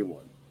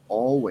 everyone,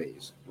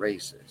 always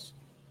racist,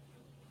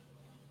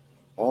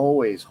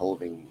 always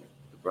holding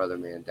the brother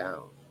man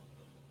down.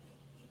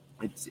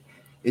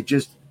 It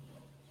just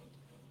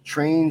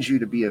trains you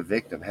to be a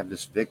victim, have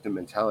this victim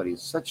mentality.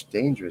 It's such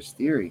dangerous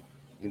theory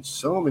in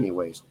so many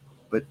ways.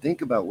 But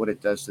think about what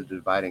it does to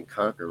divide and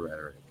conquer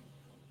rhetoric.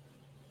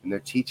 And they're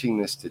teaching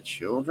this to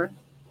children?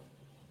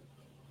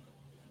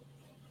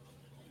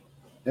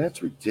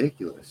 That's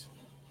ridiculous.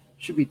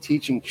 You should be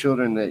teaching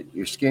children that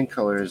your skin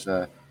color is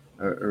a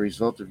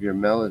result of your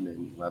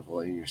melanin level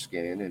in your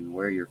skin and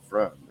where you're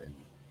from. And,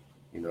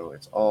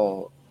 it's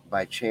all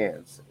by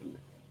chance. And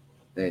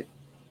that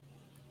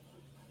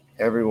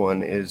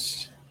everyone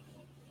is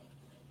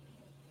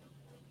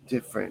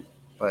different,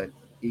 but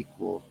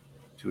equal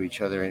to each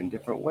other in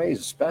different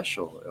ways,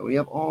 special. We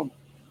have all,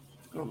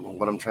 I don't know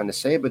what I'm trying to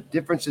say, but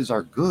differences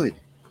are good,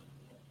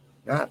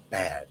 not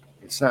bad.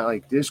 It's not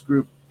like this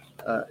group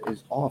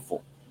is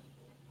awful.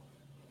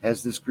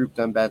 Has this group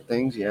done bad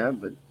things? Yeah,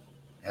 but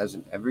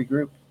hasn't every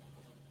group?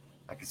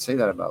 I could say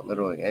that about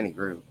literally any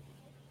group.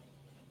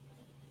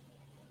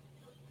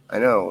 I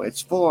know,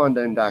 it's full on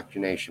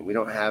indoctrination. We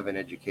don't have an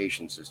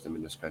education system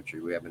in this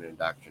country. We have an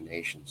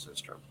indoctrination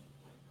system.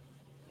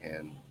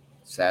 And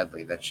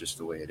sadly, that's just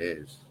the way it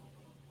is.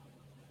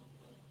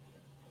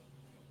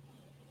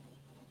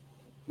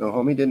 No,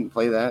 homie didn't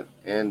play that.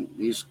 And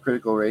these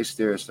critical race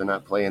theorists are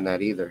not playing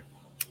that either.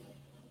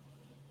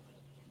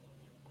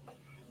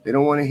 They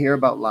don't want to hear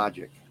about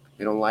logic.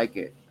 They don't like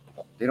it.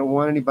 They don't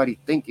want anybody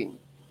thinking.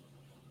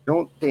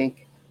 Don't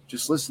think.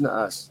 Just listen to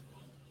us.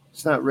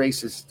 It's not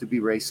racist to be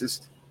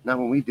racist. Not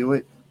when we do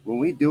it. When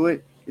we do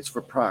it, it's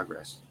for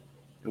progress.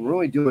 And we're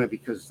only doing it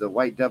because the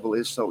white devil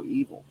is so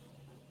evil.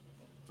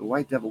 If the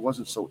white devil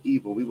wasn't so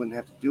evil, we wouldn't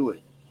have to do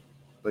it.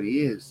 But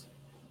he is.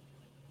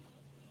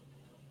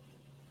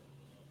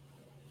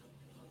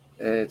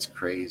 It's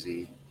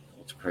crazy.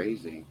 It's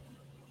crazy.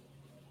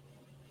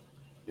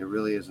 It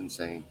really is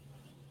insane.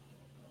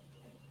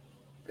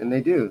 And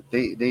they do.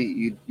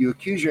 You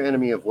accuse your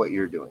enemy of what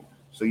you're doing.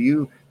 So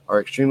you are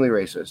extremely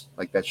racist,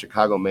 like that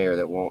Chicago mayor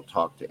that won't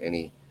talk to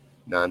any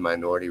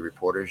non-minority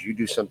reporters. You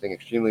do something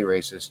extremely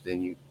racist,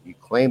 and you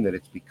claim that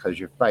it's because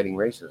you're fighting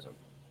racism.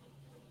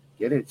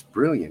 Get it? It's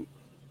brilliant.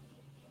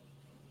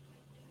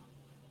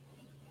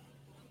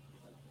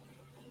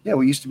 Yeah,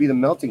 we used to be the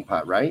melting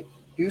pot, right?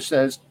 Hugh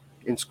says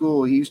in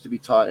school he used to be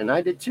taught, and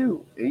I did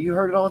too. You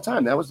heard it all the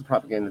time. That was the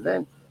propaganda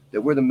then,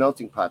 that we're the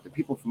melting pot, that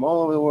people from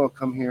all over the world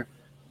come here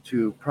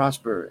to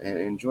prosper and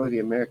enjoy the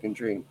American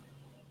dream.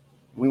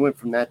 We went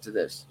from that to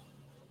this.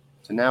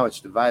 So now it's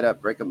divide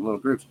up, break up in little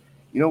groups.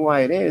 You know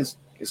why it is?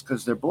 It's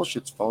because their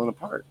bullshit's falling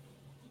apart.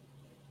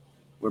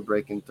 We're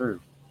breaking through.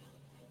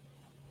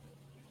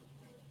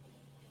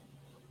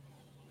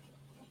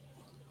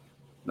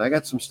 And I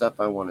got some stuff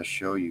I want to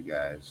show you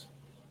guys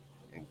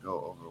and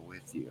go over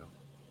with you.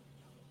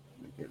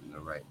 Let me get in the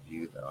right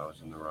view, though. I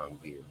was in the wrong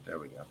view. There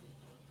we go.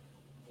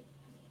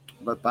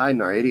 But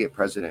Biden, our idiot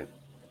president,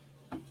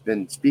 has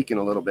been speaking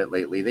a little bit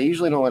lately. They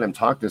usually don't let him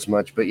talk this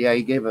much, but yeah,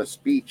 he gave a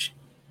speech.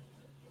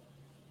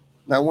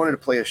 And I wanted to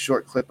play a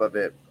short clip of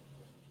it.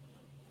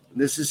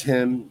 This is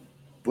him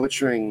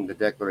butchering the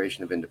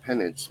Declaration of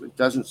Independence. It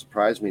doesn't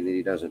surprise me that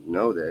he doesn't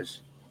know this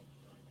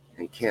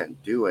and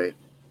can't do it.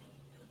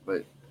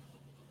 But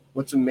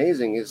what's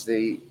amazing is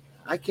we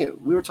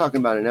were talking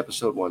about in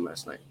episode 1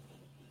 last night.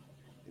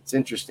 It's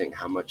interesting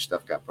how much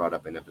stuff got brought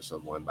up in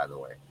episode 1, by the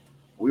way.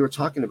 We were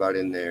talking about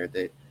in there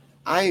that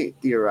I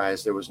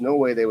theorized there was no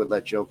way they would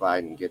let Joe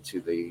Biden get to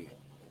the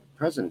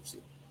presidency,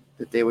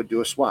 that they would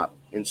do a swap,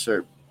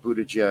 insert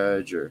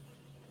Buttigieg or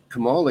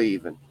Kamala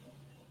even,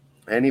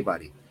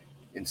 anybody,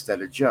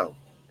 instead of Joe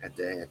at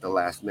the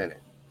last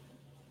minute.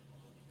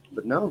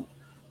 But no,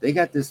 they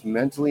got this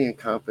mentally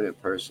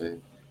incompetent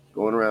person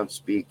going around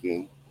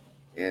speaking,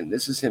 and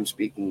this is him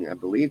speaking, I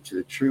believe, to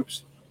the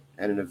troops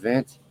at an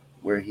event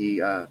where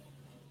he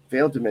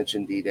failed to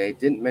mention D-Day,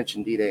 didn't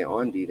mention D-Day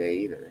on D-Day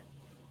either,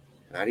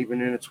 not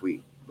even in a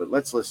tweet. But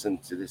let's listen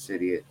to this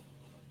idiot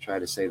try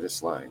to say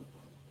this line.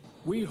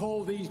 We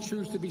hold these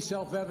truths to be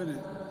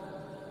self-evident,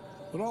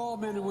 that all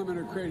men and women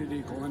are created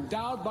equal,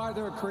 endowed by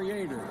their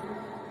Creator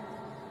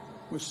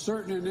with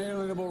certain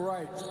inalienable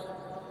rights,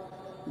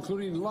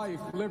 including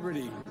life,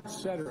 liberty,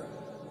 etc.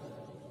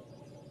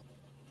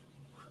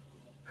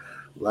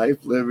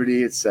 Life,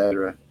 liberty,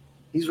 etc.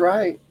 He's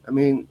right. I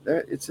mean,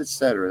 it's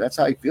etc. That's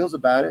how he feels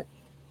about it.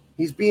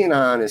 He's being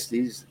honest.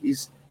 He's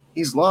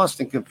lost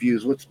and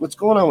confused. What's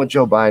going on with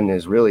Joe Biden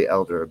is really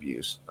elder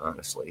abuse,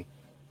 honestly.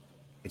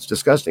 It's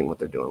disgusting what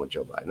they're doing with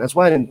Joe Biden. That's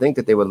why I didn't think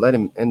that they would let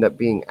him end up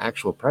being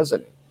actual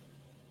president.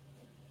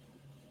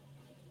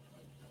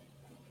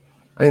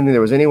 I didn't think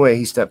there was any way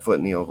he stepped foot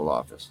in the Oval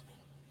Office.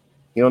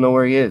 You don't know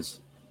where he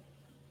is.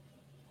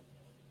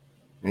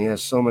 And he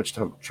has so much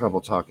trouble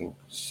talking.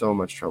 So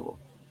much trouble.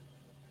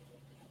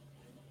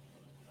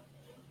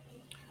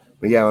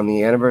 But yeah, on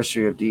the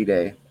anniversary of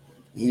D-Day,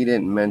 he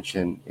didn't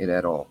mention it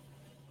at all.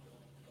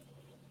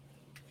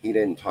 He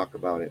didn't talk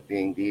about it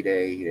being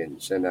D-Day. He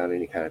didn't send out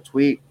any kind of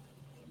tweet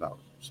about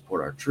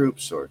support our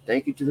troops or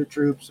thank you to the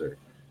troops or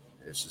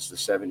this is the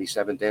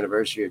 77th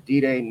anniversary of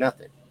D-Day.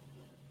 Nothing.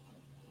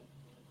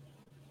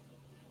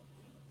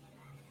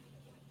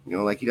 You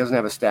know, like he doesn't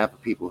have a staff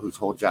of people whose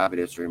whole job it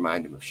is to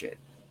remind him of shit.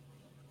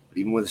 But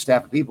even with a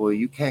staff of people,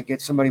 you can't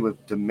get somebody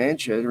with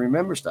dementia to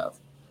remember stuff.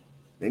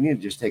 They need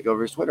to just take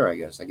over his Twitter, I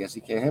guess. I guess he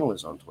can't handle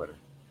his own Twitter.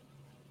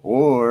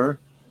 Or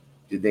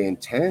did they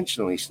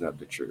intentionally snub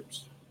the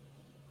troops?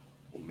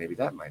 Well, maybe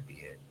that might be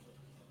it.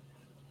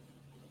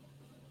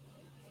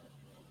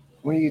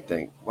 What do you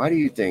think? Why do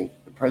you think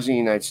the President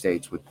of the United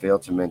States would fail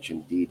to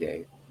mention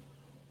D-Day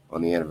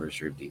on the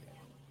anniversary of D-Day?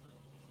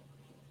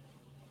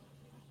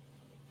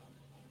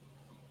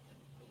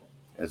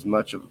 As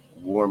much of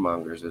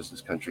warmongers as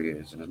this country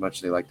is, and as much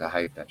as they like to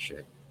hype that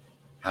shit,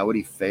 how would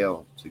he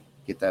fail to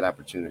get that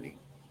opportunity?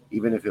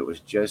 Even if it was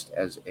just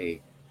as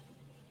a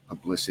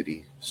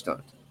publicity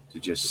stunt, to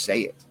just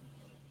say it.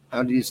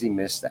 How does he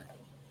miss that?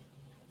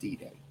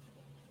 D-Day.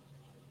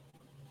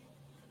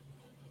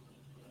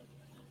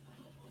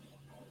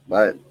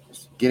 But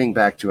getting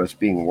back to us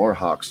being war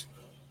hawks,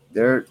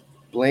 They're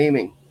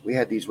blaming. We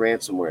had these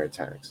ransomware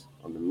attacks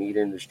on the meat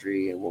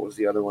industry, and what was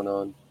the other one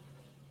on?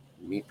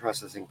 Meat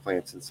processing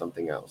plants and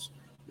something else.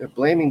 They're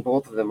blaming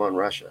both of them on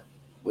Russia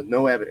with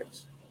no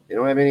evidence. They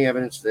don't have any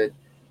evidence that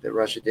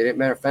Russia did it.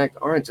 Matter of fact,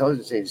 our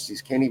intelligence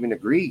agencies can't even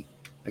agree.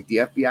 Like the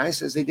FBI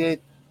says they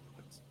did.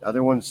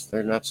 Other ones,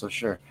 they're not so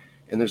sure.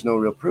 And there's no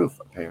real proof,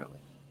 apparently,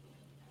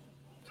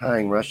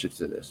 tying Russia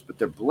to this. But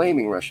they're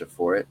blaming Russia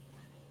for it,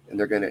 and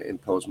they're going to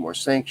impose more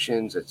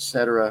sanctions,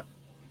 etc.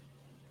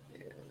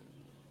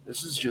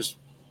 This is just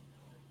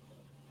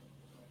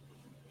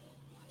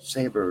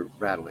saber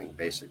rattling,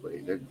 basically.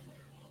 They're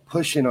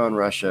pushing on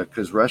Russia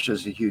because Russia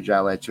is a huge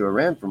ally to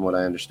Iran, from what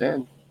I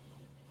understand.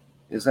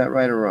 Is that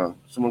right or wrong?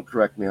 Someone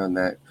correct me on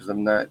that, because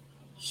I'm not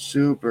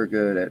super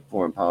good at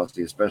foreign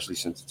policy, especially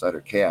since it's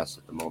utter chaos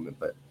at the moment.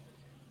 But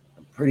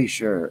I'm pretty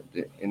sure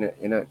that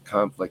in a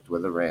conflict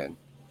with Iran,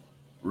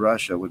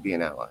 Russia would be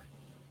an ally.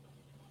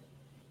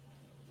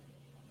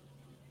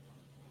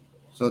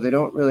 So they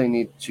don't really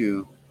need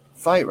to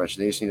fight Russia.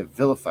 They just need to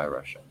vilify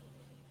Russia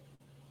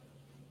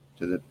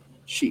to the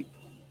sheep,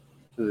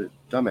 to the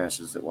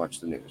dumbasses that watch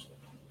the news,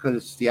 because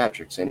it's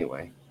theatrics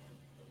anyway.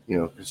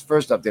 Because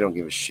first up, they don't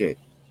give a shit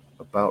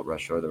about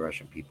Russia or the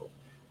Russian people,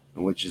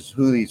 and which is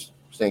who these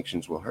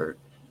sanctions will hurt: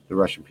 the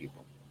Russian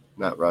people,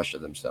 not Russia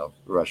themselves.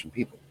 The Russian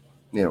people.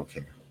 They don't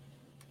care.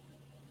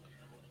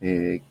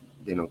 They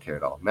don't care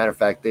at all. Matter of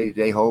fact,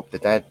 they hope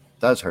that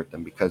does hurt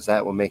them, because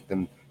that will make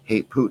them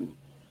hate Putin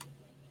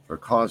for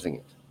causing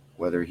it,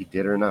 whether he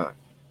did or not.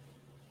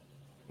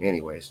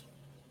 Anyways,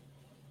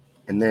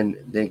 and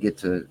then they get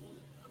to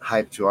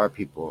hype to our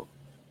people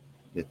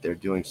that they're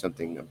doing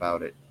something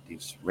about it,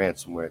 these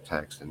ransomware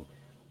attacks, and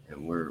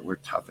we're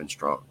tough and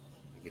strong.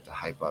 They get to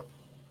hype up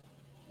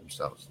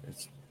themselves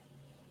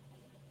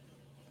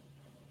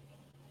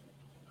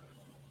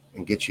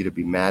and get you to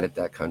be mad at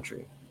that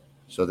country,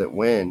 so that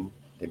when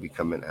they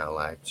become an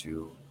ally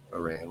to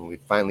Iran, when we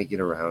finally get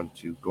around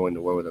to going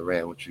to war with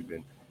Iran, which we've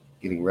been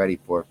getting ready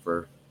for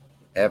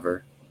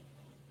forever,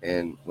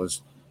 and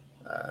was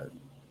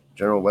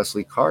General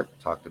Wesley Clark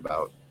talked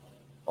about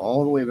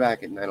all the way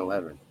back at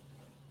 9/11,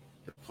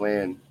 the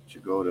plan to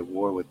go to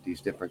war with these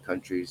different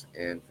countries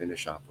and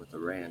finish off with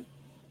Iran.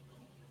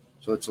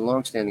 So it's a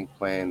long-standing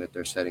plan that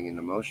they're setting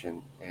into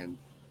motion, and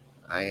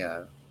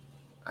I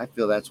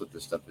feel that's what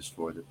this stuff is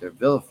for, that they're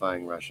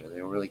vilifying Russia. They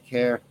don't really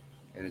care,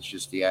 and it's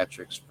just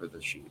theatrics for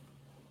the sheep,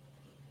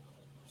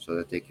 so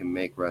that they can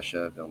make Russia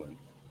a villain.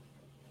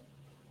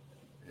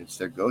 It's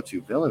their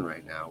go-to villain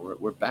right now.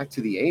 We're back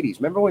to the 80s.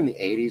 Remember when the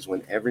 80s,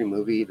 when every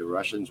movie, the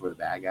Russians were the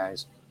bad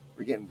guys?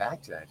 We're getting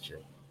back to that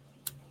shit.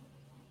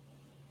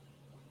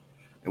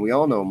 And we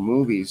all know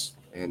movies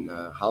and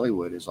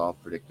Hollywood is all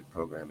predictive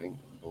programming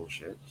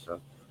bullshit.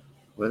 So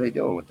what are they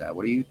doing with that?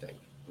 What do you think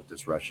with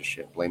this Russia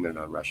shit? Blaming it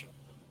on Russia.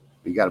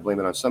 You got to blame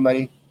it on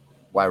somebody.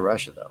 Why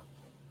Russia, though?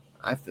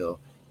 I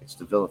feel it's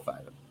to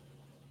vilify them.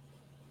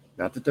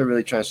 Not that they're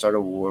really trying to start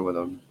a war with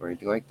them or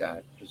anything like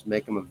that. Just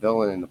make them a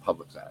villain in the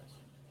public's eyes.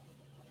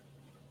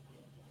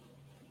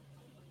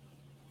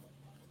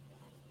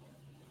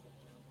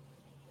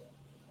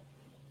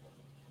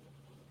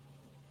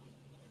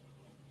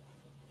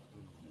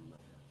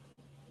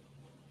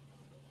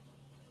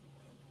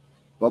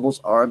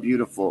 Bubbles are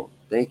beautiful.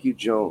 Thank you,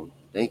 Joan.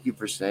 Thank you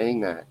for saying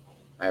that.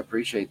 I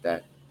appreciate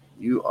that.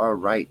 You are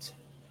right.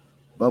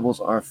 Bubbles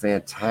are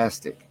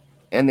fantastic,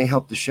 and they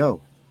help the show.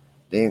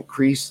 They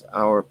increase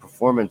our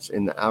performance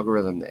in the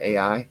algorithm, the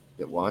AI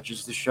that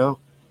watches the show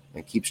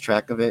and keeps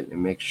track of it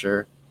and makes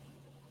sure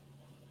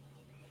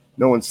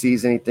no one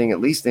sees anything, at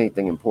least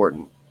anything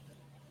important,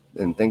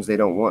 and things they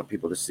don't want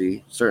people to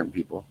see, certain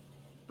people,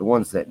 the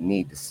ones that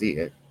need to see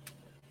it.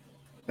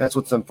 That's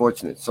what's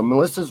unfortunate. So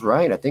Melissa's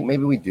right. I think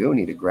maybe we do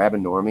need to grab a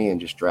normie and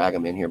just drag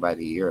them in here by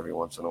the ear every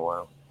once in a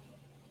while.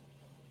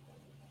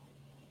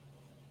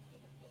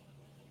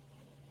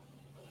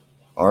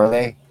 Are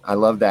they? I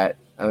love that.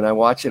 When I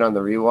watch it on the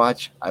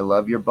rewatch, I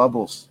love your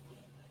bubbles.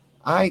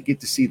 I get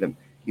to see them.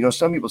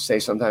 Some people say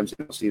sometimes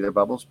they don't see their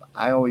bubbles, but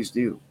I always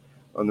do.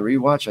 On the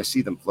rewatch, I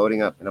see them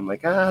floating up, and I'm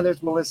like,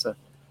 there's Melissa.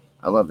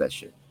 I love that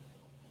shit.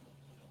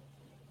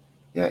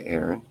 Yeah,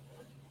 Aaron,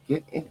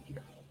 get in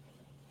here.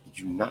 Did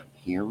you not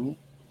hear me?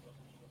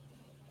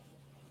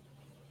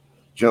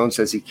 Jones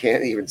says he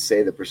can't even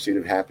say the pursuit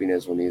of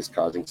happiness when he is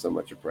causing so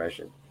much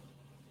oppression.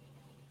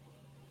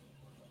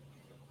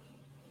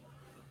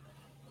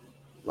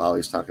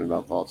 Lolly's talking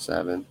about Vault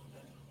 7.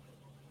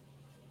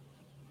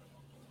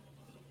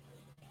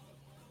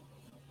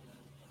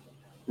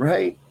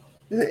 Right?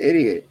 He's an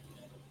idiot.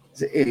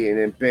 He's an idiot,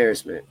 an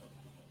embarrassment.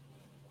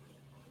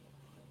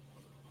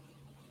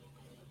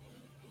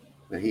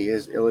 But he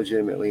is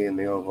illegitimately in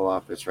the Oval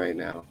Office right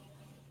now.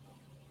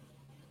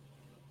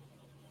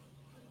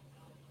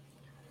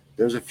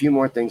 There's a few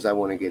more things I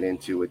want to get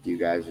into with you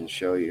guys and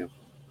show you.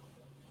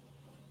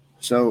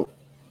 So,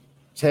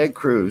 Ted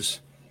Cruz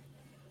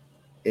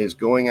is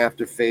going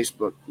after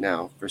Facebook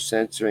now for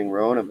censoring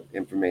Rona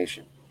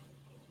information.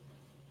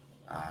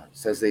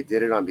 Says they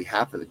did it on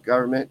behalf of the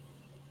government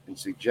and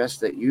suggests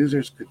that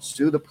users could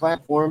sue the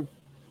platform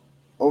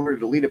over to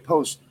deleted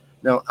posts.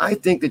 Now, I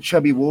think that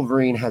Chubby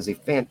Wolverine has a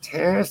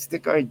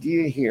fantastic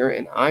idea here,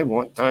 and I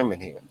want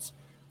Diamond Hands.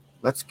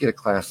 Let's get a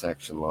class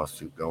action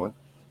lawsuit going.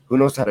 Who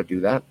knows how to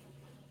do that?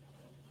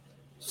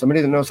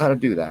 Somebody that knows how to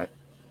do that.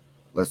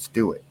 Let's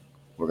do it.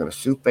 We're going to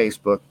sue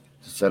Facebook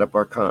to set up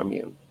our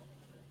commune.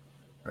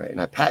 All right,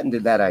 and I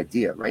patented that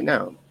idea right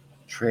now.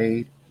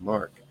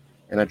 Trademark.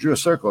 And I drew a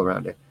circle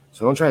around it.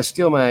 So don't try to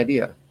steal my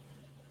idea.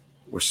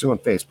 We're suing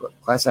Facebook.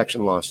 Class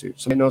action lawsuit.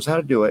 Somebody knows how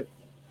to do it.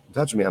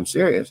 Touch me. I'm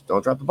serious.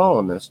 Don't drop the ball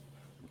on this.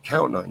 I'm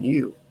counting on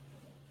you.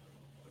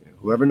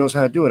 Whoever knows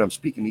how to do it, I'm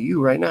speaking to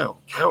you right now.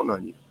 Counting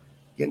on you.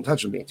 Get in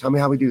touch with me. Tell me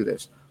how we do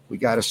this. We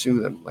got to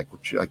sue them, like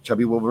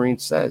Chubby Wolverine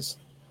says.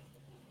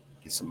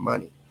 Get some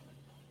money.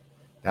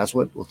 That's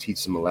what will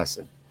teach them a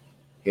lesson.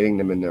 Hitting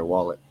them in their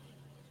wallet.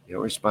 You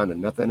don't respond to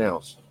nothing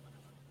else.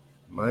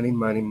 Money,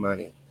 money,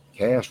 money.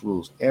 Cash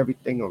rules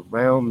everything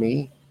around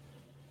me.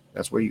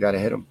 That's where you got to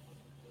hit them.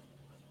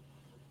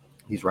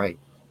 He's right.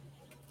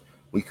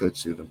 We could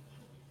sue them.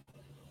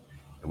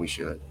 And we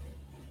should.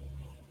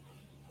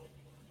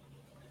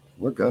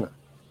 We're gonna.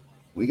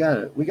 We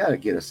gotta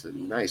get us a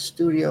nice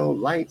studio,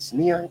 lights,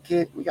 neon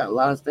kit. We got a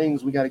lot of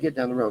things we gotta get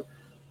down the road.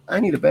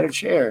 I need a better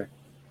chair.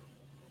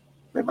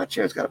 Man, my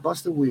chair's got a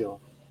busted wheel.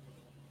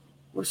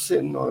 We're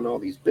sitting on all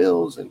these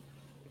bills and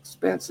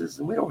expenses,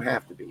 and we don't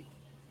have to be.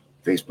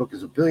 Facebook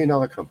is $1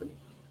 billion company,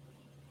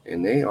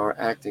 and they are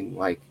acting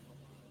like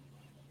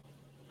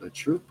the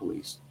truth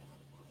police,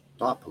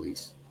 thought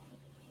police,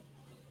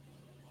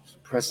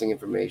 suppressing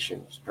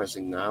information,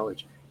 suppressing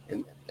knowledge.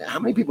 And how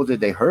many people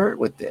did they hurt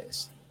with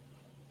this?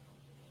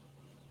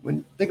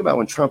 Think about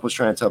when Trump was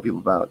trying to tell people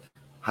about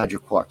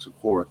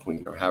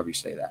hydroxychloroquine, or however you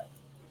say that,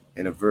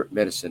 and avert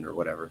medicine or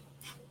whatever.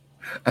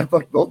 I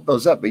fucked both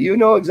those up, but you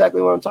know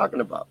exactly what I'm talking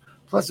about.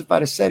 Plus, if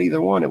I'd have said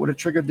either one, it would have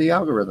triggered the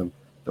algorithm,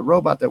 the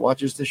robot that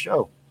watches the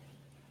show.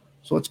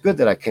 So it's good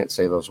that I can't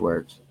say those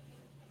words.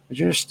 But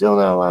you're still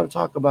not allowed to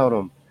talk about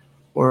them.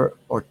 Or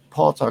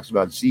Paul talks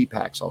about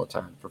Z-Packs all the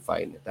time for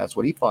fighting it. That's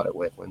what he fought it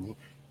with when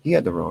he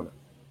had the Rona.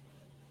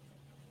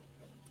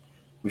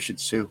 We should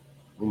sue.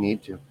 We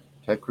need to.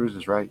 Ted Cruz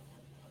is right.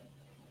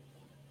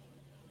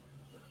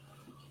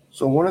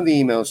 So one of the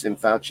emails in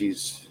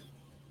Fauci's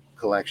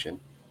collection,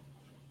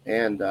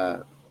 and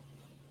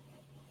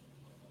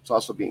it's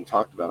also being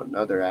talked about in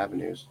other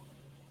avenues,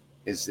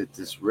 is that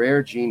this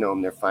rare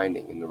genome they're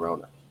finding in the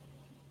Rona,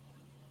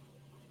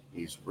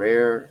 these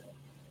rare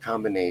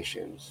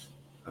combinations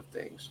of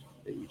things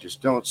that you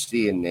just don't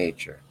see in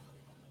nature.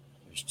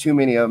 There's too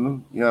many of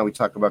them. You know, we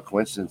talk about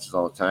coincidences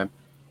all the time,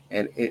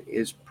 and it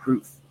is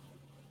proof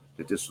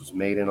that this was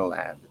made in a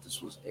lab, that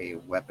this was a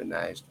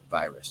weaponized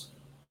virus.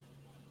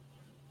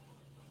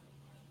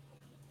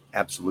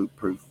 Absolute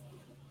proof.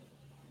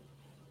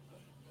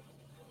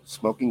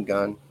 Smoking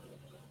gun,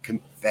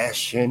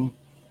 confession,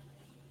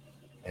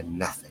 and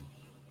nothing.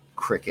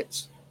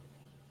 Crickets.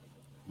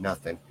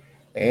 Nothing.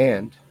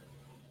 And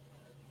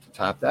to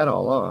top that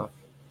all off,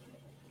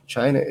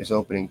 China is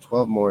opening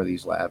 12 more of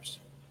these labs.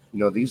 You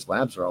know, these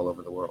labs are all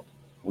over the world.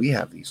 We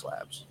have these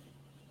labs.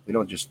 We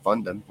don't just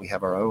fund them. We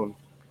have our own.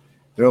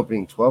 They're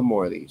opening 12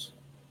 more of these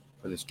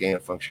for this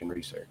gain-of-function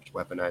research,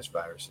 weaponized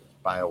viruses,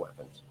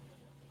 bioweapons.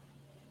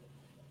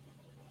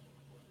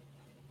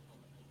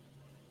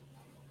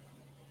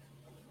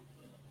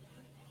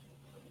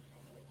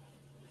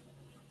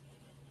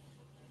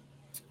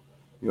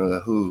 You know,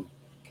 the WHO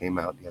came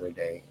out the other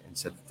day and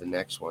said that the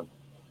next one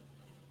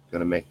is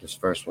going to make this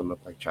first one look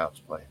like child's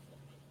play.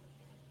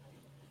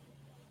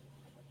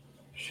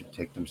 You should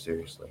take them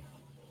seriously.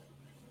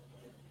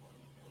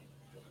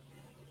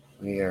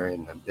 We are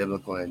in the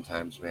biblical end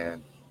times,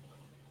 man.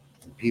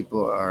 And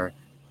people are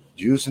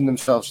juicing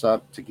themselves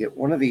up to get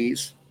one of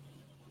these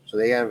so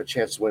they have a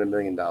chance to win $1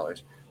 million.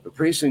 But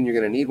pretty soon you're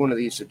going to need one of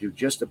these to do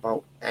just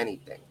about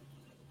anything.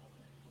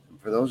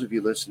 And for those of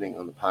you listening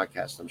on the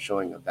podcast, I'm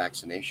showing a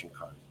vaccination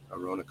card, a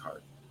Rona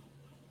card,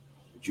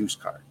 a juice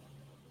card.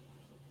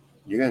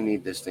 You're going to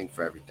need this thing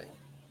for everything.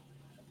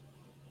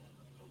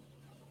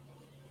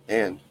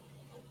 And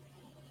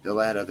they'll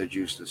add other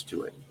juices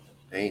to it.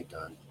 They ain't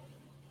done.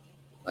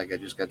 Like I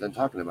just got done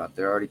talking about.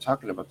 They're already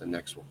talking about the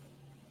next one.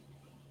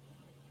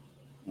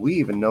 We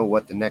even know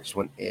what the next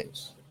one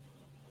is.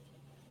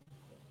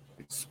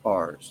 It's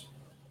SPARS.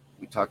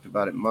 We talked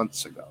about it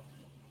months ago.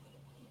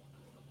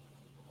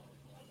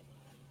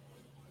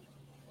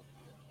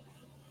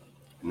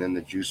 And then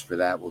the juice for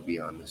that will be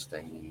on this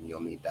thing. And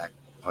you'll need that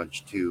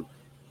punch too,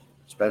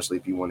 especially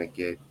if you want to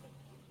get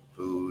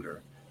food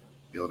or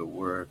be able to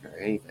work or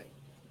anything.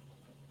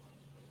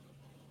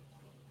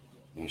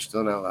 And you're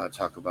still not allowed to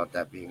talk about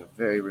that being a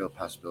very real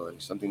possibility,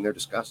 something they're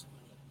discussing.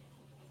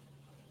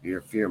 You're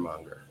a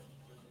fearmonger.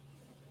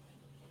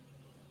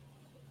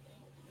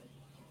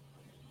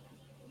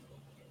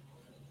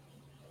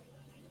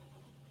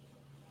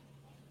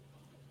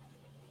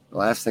 The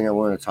last thing I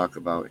want to talk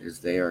about is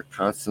they are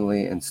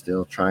constantly and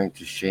still trying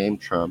to shame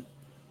Trump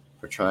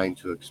for trying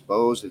to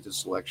expose that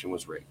this election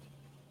was rigged.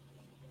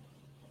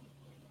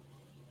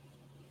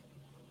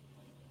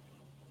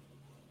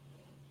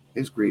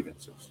 His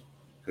grievances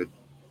could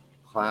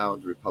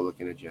cloud the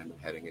Republican agenda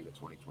heading into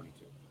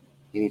 2022.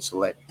 He needs to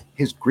let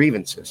his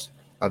grievances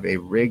of a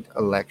rigged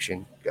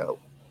election go,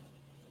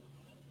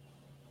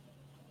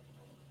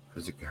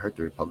 because it could hurt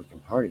the Republican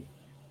Party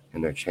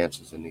and their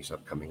chances in these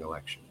upcoming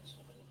elections.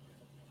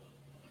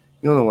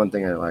 You know, the one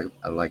thing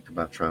I liked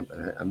about Trump,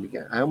 and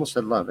I almost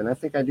said love, and I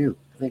think I do.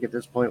 I think at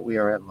this point we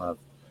are at love,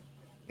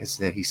 is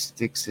that he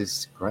sticks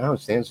his ground,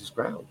 stands his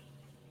ground.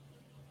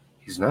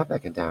 He's not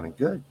backing down, and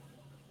good.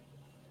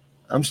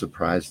 I'm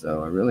surprised,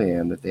 though. I really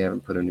am, that they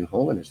haven't put a new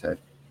hole in his head.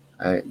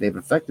 They've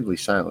effectively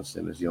silenced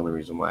him, is the only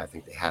reason why I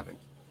think they haven't.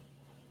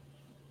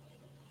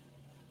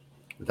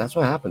 But that's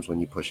what happens when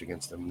you push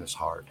against them this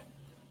hard.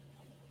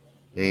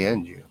 They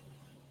end you.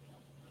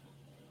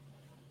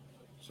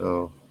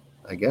 So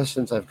I guess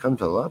since I've come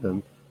to love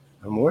him,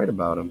 I'm worried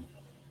about him.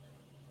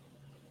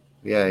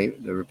 Yeah,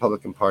 the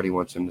Republican Party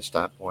wants him to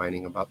stop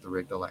whining about the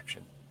rigged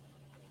election.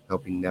 I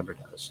hope he never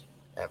does,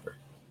 ever.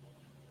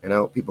 And I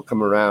hope people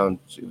come around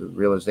to the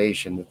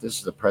realization that this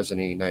is the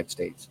President of the United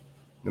States.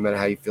 No matter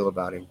how you feel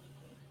about him,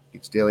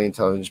 gets daily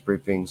intelligence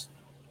briefings,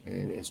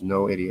 and is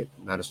no idiot,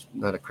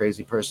 not a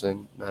crazy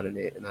person, not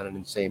an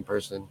insane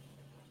person,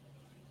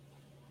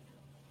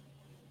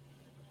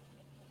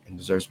 and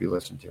deserves to be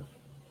listened to.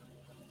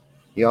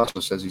 He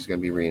also says he's going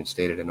to be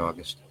reinstated in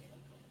August,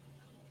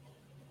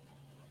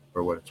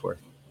 for what it's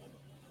worth.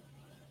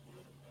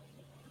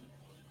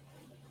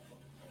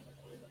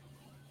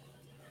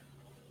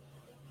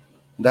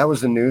 That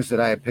was the news that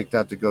I had picked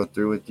out to go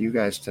through with you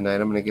guys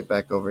tonight. I'm going to get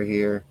back over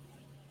here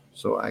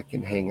so I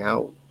can hang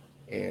out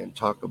and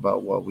talk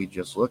about what we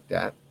just looked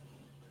at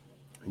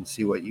and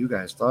see what you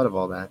guys thought of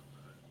all that.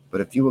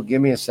 But if you will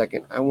give me a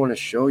second, I want to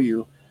show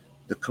you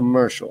the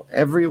commercial.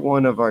 Every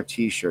one of our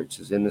t-shirts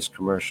is in this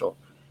commercial,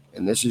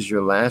 and this is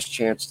your last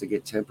chance to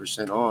get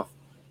 10% off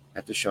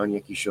at the Shawn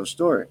Yankey Show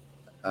store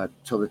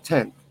till the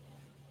 10th.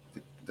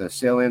 The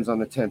sale ends on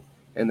the 10th,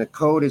 and the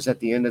code is at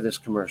the end of this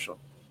commercial.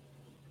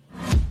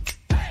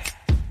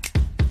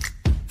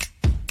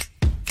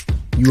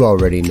 You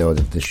already know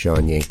that the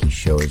Shawn Yankey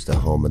Show is the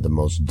home of the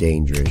most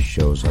dangerous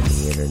shows on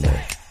the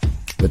internet.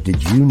 But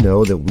did you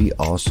know that we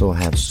also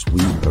have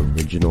sweet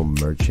original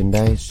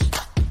merchandise?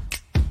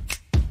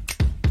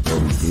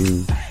 Well, we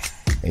do.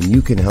 And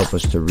you can help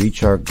us to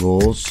reach our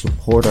goals,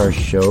 support our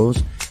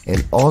shows,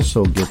 and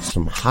also get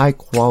some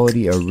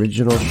high-quality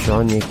original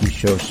Shawn Yankey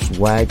Show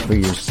swag for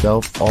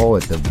yourself, all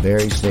at the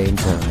very same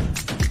time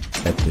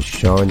at the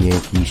Shawn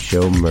Yankey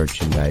Show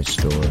merchandise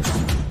store.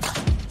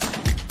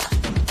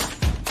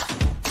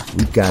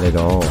 We've got it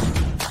all.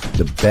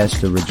 The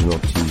best original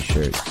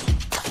t-shirts,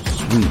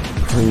 sweet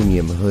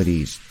premium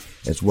hoodies,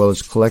 as well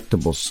as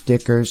collectible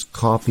stickers,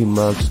 coffee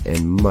mugs,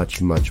 and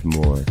much, much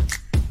more.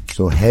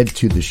 So head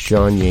to the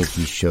Shawn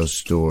Yankey Show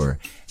store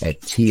at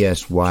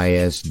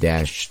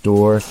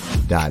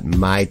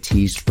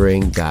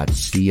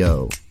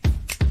tsys.store.myteespring.co.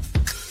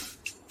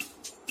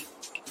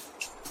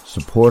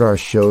 Support our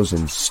shows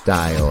in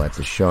style at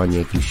the Shawn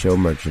Yankey Show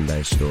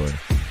merchandise store.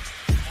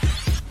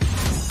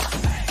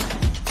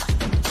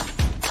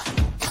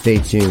 Stay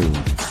tuned.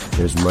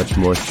 There's much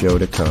more show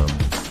to come.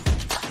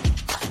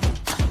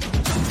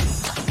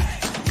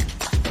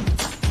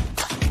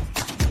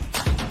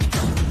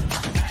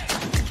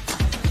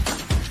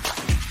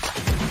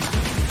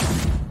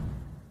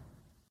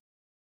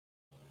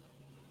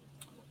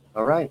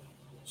 All right.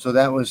 So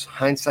that was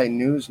Hindsight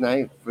News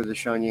Night for the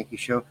Shawn Yankey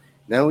Show.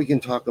 Now we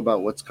can talk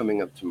about what's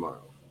coming up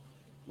tomorrow.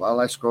 While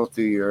I scroll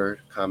through your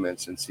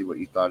comments and see what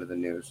you thought of the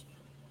news,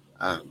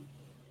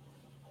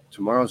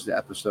 tomorrow's the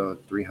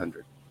episode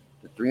 300.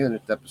 The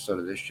 300th episode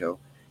of this show,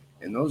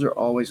 and those are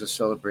always a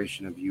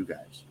celebration of you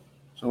guys.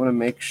 So I want to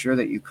make sure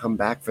that you come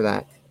back for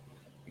that,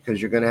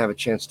 because you're going to have a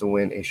chance to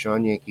win a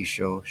Shawn Yankey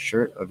Show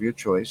shirt of your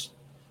choice,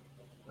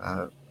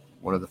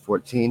 one of the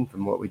 14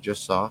 from what we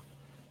just saw,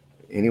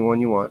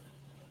 anyone you want.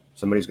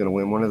 Somebody's going to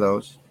win one of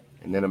those,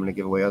 and then I'm going to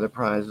give away other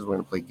prizes. We're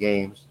going to play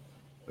games.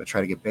 I'm going to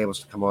try to get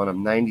Babels to come on.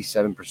 I'm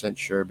 97%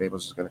 sure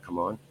Babels is going to come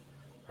on.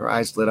 Her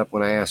eyes lit up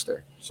when I asked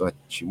her, so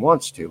she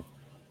wants to.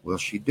 Will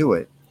she do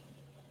it?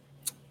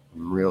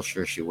 I'm real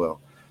sure she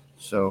will.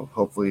 So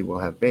hopefully we'll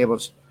have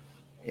Babels,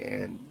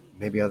 and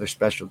maybe other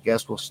special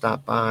guests will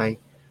stop by.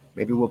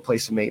 Maybe we'll play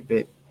some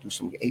 8-bit, do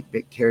some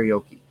 8-bit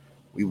karaoke.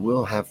 We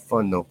will have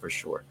fun, though, for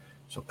sure.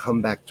 So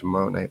come back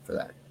tomorrow night for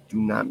that. Do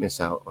not miss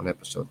out on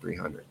episode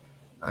 300.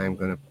 I am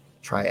going to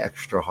try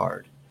extra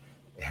hard,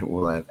 and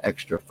we'll have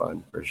extra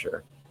fun for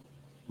sure.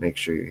 Make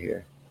sure you're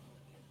here.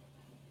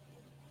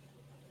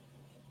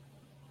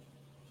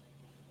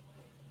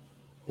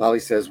 Lolly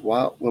says,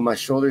 will my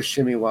shoulders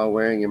shimmy while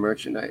wearing your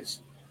merchandise?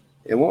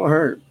 It won't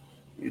hurt.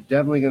 You're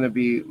definitely going to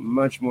be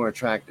much more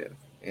attractive.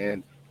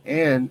 And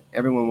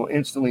everyone will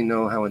instantly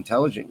know how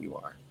intelligent you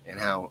are and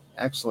how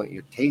excellent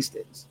your taste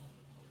is.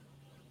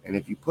 And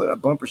if you put a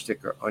bumper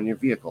sticker on your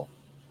vehicle,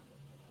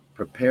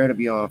 prepare to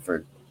be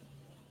offered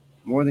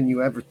more than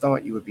you ever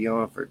thought you would be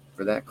offered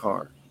for that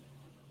car.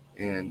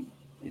 And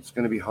it's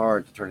going to be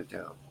hard to turn it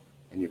down.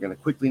 And you're going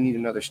to quickly need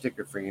another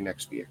sticker for your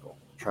next vehicle.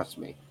 Trust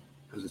me.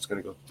 Because it's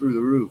going to go through the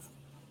roof.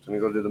 It's going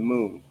to go to the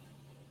moon.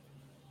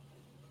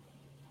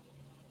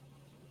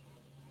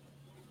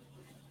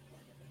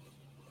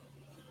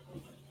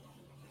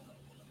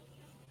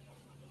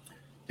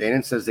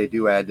 Danon says they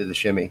do add to the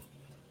shimmy.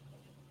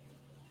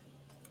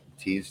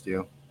 Tees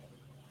do.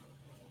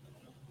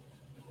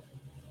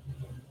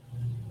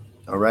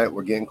 All right,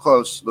 we're getting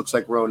close. Looks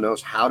like Ro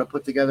knows how to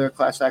put together a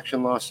class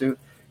action lawsuit.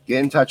 Get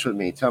in touch with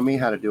me. Tell me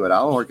how to do it.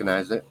 I'll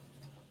organize it.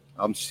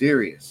 I'm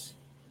serious.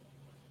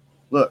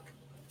 Look,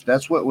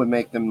 that's what would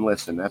make them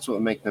listen. That's what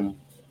would make them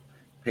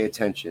pay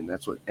attention.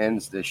 That's what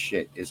ends this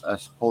shit, is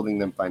us holding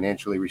them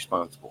financially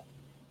responsible.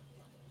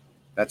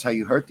 That's how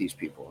you hurt these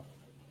people.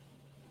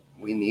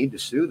 We need to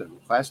sue them.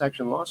 Class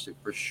action lawsuit,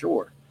 for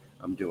sure.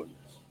 I'm doing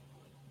this.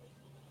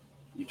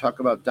 You talk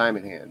about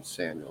diamond hands,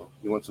 Samuel.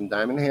 You want some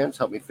diamond hands?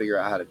 Help me figure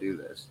out how to do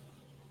this.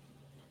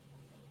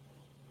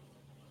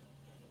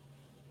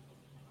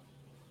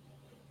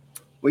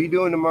 What are you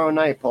doing tomorrow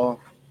night, Paul?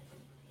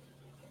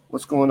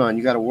 What's going on?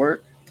 You got to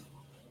work?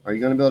 Are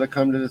you going to be able to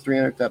come to the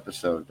 300th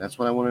episode? That's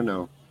what I want to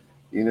know.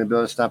 You're going to be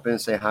able to stop in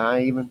and say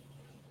hi even?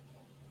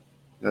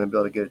 You're going to be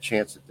able to get a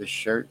chance at this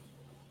shirt?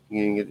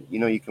 You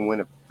know you can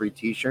win a free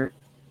t-shirt?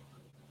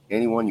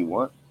 Anyone you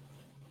want?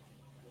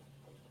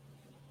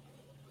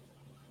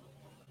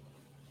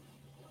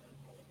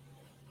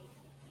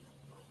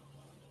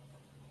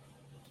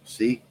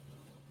 See?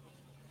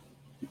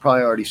 You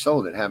probably already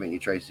sold it, haven't you,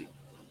 Tracy?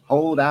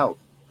 Hold out.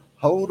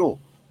 Hodl.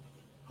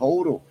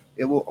 Hodl.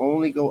 It will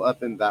only go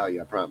up in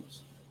value, I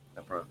promise.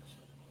 I promise.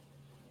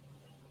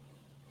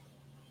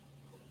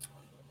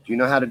 Do you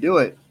know how to do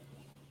it?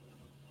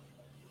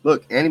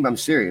 Look, Annie, I'm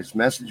serious.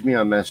 Message me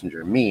on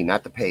Messenger. Me,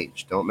 not the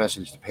page. Don't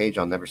message the page.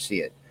 I'll never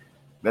see it.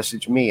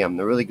 Message me. I'm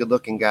the really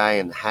good-looking guy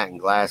in the hat and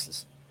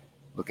glasses,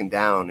 looking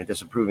down and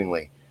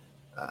disapprovingly.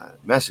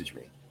 Message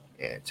me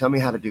and tell me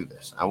how to do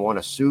this. I want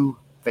to sue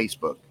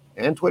Facebook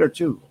and Twitter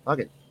too. Fuck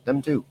it,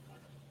 them too.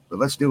 But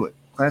let's do it.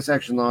 Class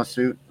action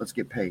lawsuit. Let's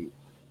get paid.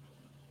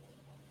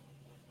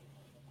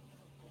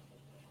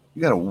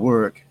 You got to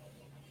work.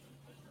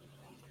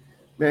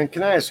 Man,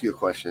 can I ask you a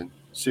question?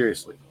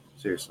 Seriously.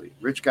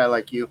 Rich guy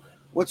like you,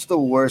 what's the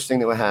worst thing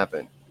that would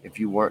happen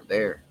if you weren't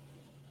there?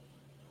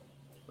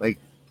 Like,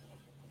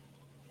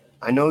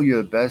 I know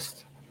you're the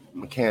best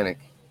mechanic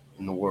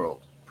in the world,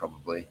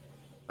 probably.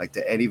 Like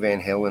the Eddie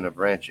Van Halen of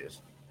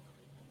ranches.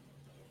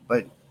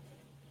 But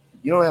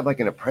you don't have like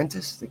an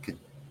apprentice that could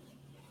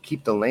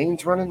keep the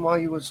lanes running while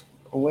you was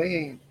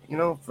away,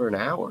 for an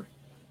hour?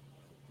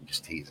 I'm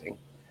just teasing.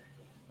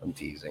 I'm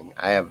teasing.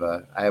 I have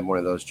one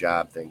of those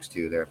job things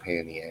too. They're a pain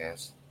in the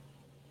ass.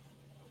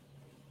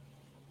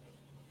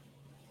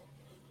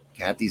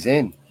 Kathy's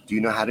in. Do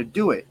you know how to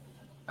do it?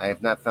 I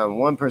have not found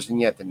one person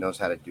yet that knows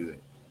how to do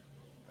it.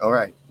 All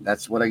right.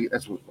 That's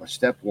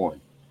step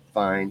one.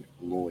 Find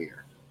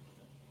lawyer.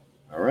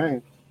 All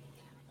right.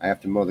 I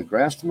have to mow the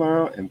grass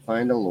tomorrow and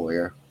find a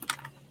lawyer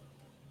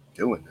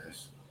doing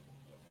this.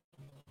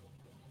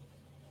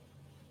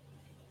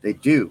 They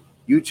do.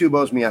 YouTube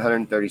owes me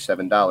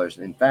 $137.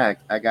 In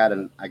fact, I got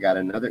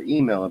another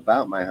email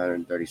about my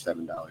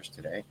 $137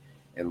 today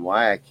and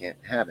why I can't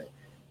have it.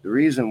 The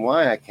reason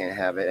why I can't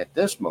have it at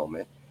this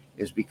moment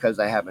is because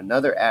I have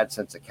another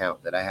AdSense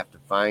account that I have to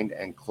find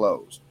and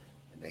close.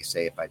 And they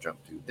say if I jump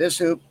through this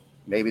hoop,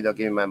 maybe they'll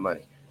give me my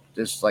money.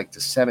 This is like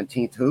the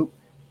 17th hoop,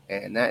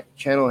 and that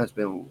channel has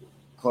been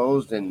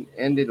closed and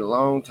ended a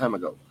long time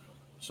ago.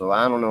 So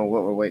I don't know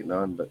what we're waiting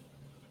on, but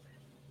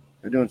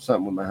they're doing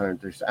something with my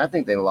 $137. I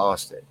think they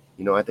lost it.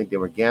 I think they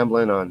were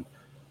gambling on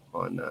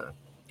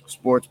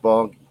sports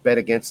ball, bet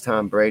against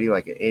Tom Brady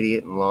like an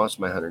idiot and lost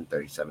my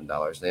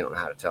 $137. They don't know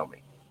how to tell me.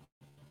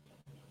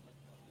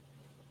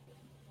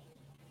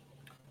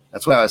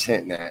 That's what I was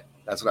hinting at.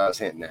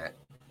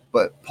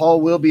 But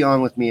Paul will be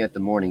on with me at the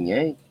Morning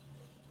Yank.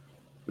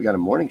 We got a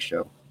morning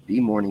show,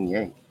 the Morning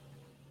Yank.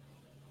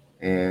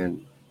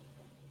 And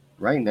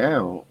right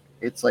now,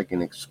 it's like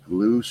an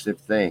exclusive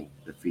thing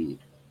to feed.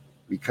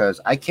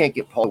 Because I can't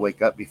get Paul to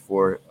wake up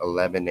before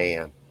 11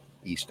 a.m.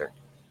 Eastern.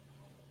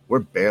 We're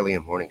barely a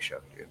morning show,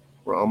 dude.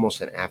 We're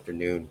almost an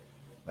afternoon,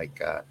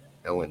 like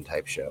Ellen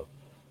type show.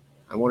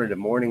 I wanted a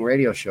morning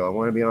radio show. I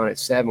want to be on at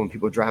 7 when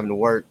people are driving to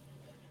work.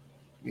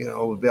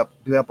 We'll be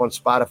up on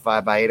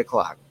Spotify by 8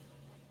 o'clock.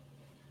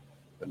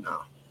 But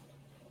no.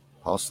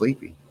 Paul's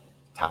sleepy,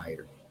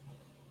 tired.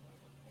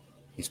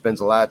 He spends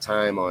a lot of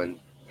time on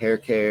hair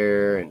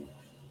care, and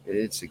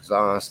it's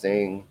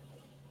exhausting.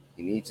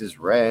 He needs his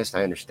rest.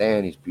 I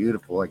understand he's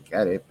beautiful. I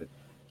get it. But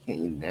can't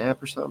you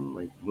nap or something?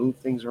 Like move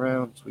things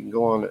around so we can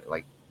go on at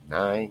like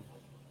 9?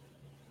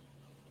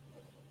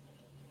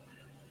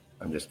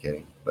 I'm just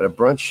kidding. But a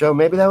brunch show,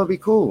 maybe that would be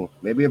cool.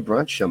 Maybe a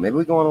brunch show. Maybe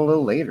we go on a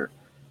little later.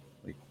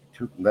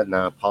 But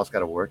nah, Paul's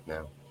got to work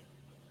now.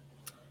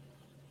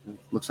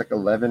 Looks like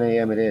 11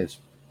 a.m. it is.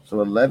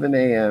 So 11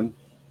 a.m.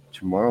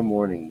 tomorrow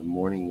morning, the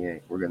morning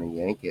yank. We're going to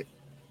yank it.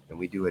 And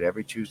we do it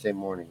every Tuesday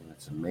morning. And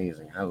it's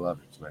amazing. I love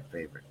it. It's my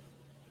favorite.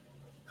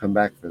 Come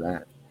back for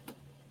that.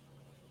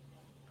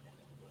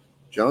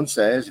 Jones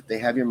says if they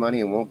have your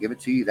money and won't give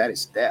it to you, that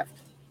is theft.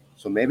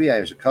 So maybe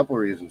there's a couple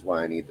reasons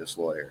why I need this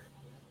lawyer.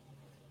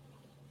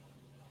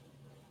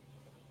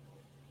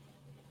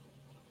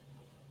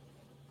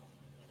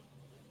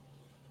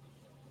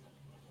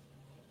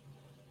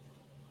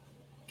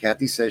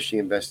 Kathy says she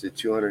invested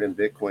 200 in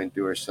Bitcoin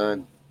through her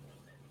son.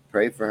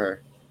 Pray for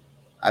her.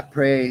 I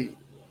pray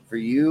for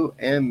you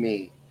and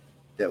me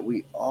that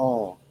we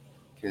all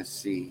can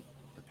see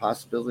the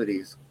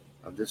possibilities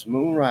of this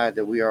moon ride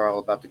that we are all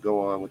about to go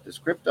on with this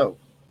crypto.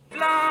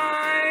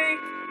 Fly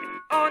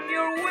on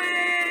your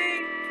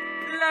way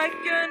like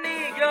an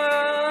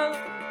eagle.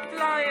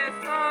 Fly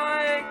as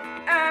high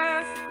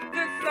as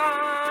the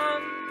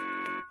sun.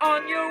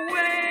 On your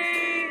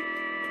way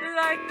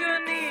like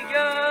an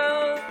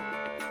eagle.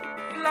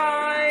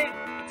 Fly,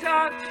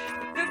 touch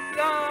the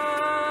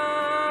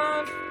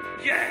sun.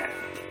 Yeah!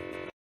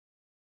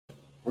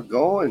 We're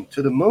going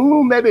to the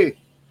moon, baby.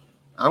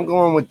 I'm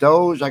going with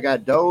Doge. I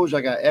got Doge.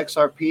 I got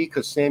XRP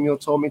because Samuel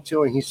told me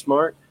to, and he's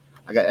smart.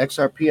 I got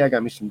XRP. I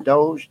got me some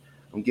Doge.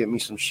 I'm getting me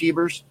some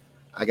Shebers.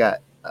 I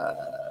got, I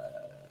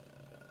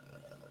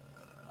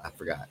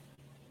forgot,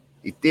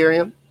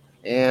 Ethereum.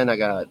 And I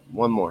got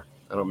one more.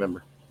 I don't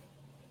remember.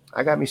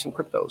 I got me some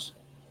cryptos.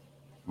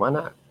 Why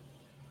not?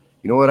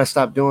 You know what I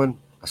stopped doing?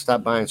 I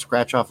stopped buying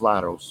scratch-off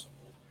lottos.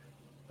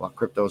 Bought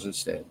cryptos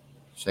instead.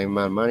 Same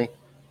amount of money.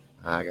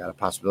 I got a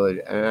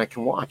possibility, and I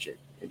can watch it.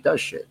 It does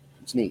shit.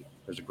 It's neat.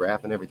 There's a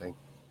graph and everything.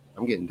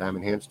 I'm getting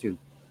diamond hands too.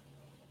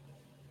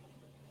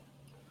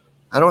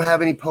 I don't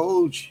have any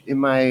Poge in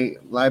my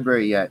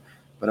library yet,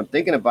 but I'm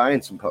thinking of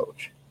buying some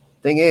Poge.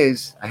 Thing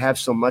is, I have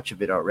so much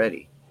of it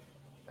already.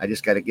 I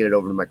just got to get it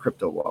over to my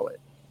crypto wallet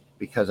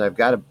because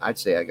I'd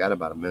say I got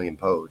about 1 million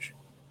Poge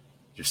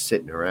just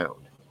sitting around.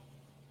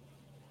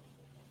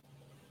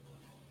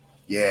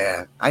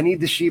 Yeah, I need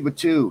the Shiba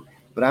too,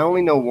 but I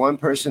only know one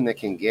person that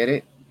can get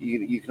it.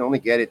 You can only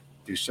get it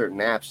through certain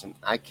apps, and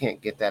I can't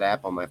get that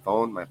app on my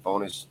phone. My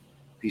phone is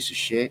a piece of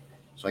shit,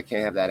 so I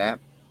can't have that app,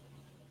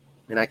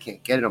 and I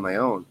can't get it on my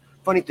own.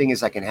 Funny thing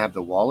is I can have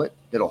the wallet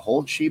that'll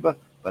hold Shiba,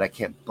 but I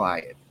can't buy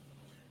it.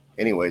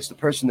 Anyways, the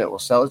person that will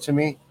sell it to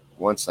me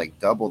wants like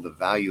double the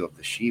value of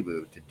the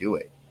Shiba to do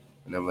it.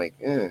 And I'm like,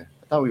 I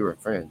thought we were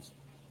friends.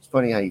 It's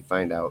funny how you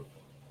find out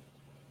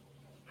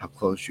how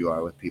close you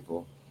are with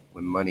people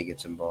when money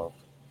gets involved.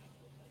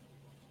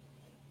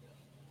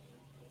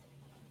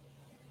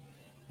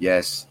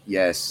 Yes.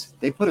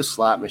 They put a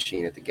slot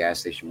machine at the gas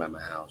station by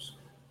my house.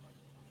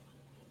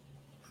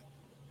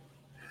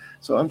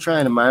 So I'm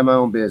trying to mind my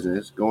own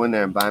business, go in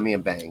there and buy me a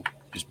bang,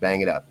 just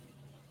bang it up.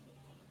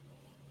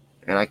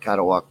 And I kind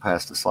of walk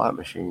past the slot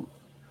machine.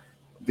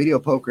 Video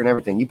poker and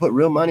everything. You put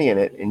real money in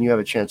it and you have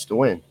a chance to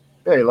win.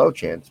 Very low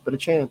chance, but a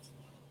chance.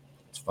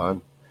 It's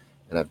fun.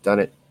 And I've done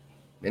it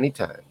many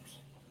times.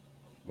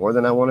 More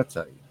than I want to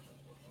tell you.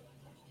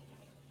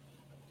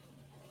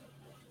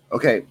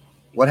 Okay,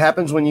 what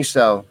happens when you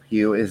sell,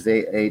 Hugh, is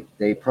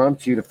they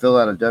prompt you to fill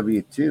out a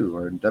W-2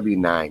 or a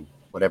W-9,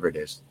 whatever it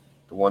is,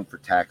 the one for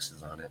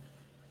taxes on it.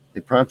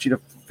 They prompt you to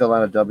fill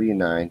out a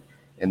W-9,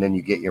 and then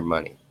you get your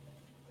money.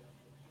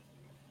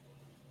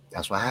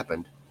 That's what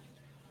happened.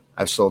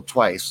 I've sold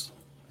twice.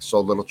 I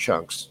sold little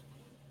chunks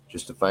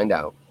just to find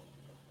out,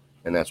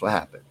 and that's what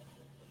happened.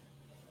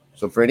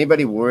 So for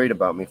anybody worried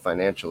about me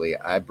financially,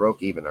 I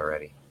broke even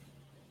already,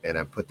 and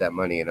I put that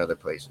money in other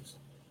places,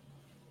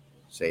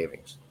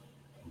 savings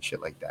and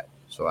shit like that.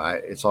 So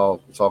it's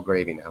all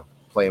gravy now,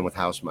 playing with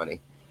house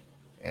money.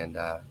 And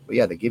but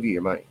yeah, they give you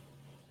your money.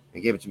 They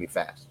give it to me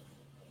fast.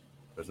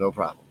 There's no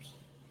problems.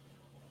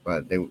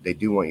 But they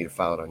do want you to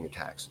file it on your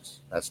taxes.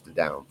 That's the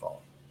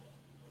downfall.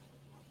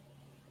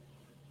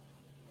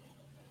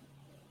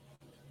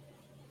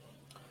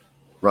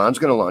 Ron's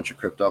going to launch a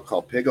crypto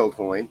called Pigo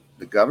Coin.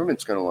 The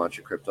government's going to launch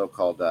a crypto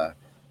called, I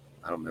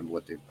don't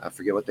remember I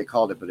forget what they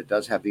called it, but it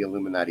does have the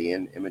Illuminati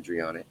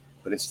imagery on it.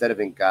 But instead of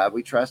in God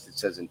we trust, it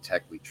says in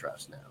tech we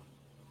trust now.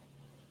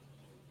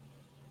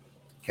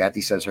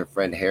 Kathy says her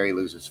friend Harry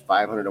loses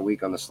 $500 a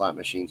week on the slot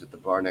machines at the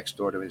bar next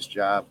door to his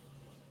job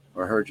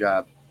or her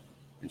job,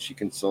 and she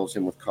consoles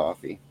him with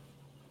coffee.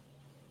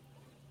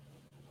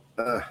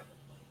 Damn.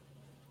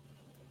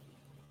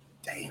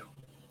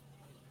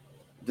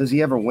 Does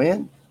he ever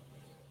win?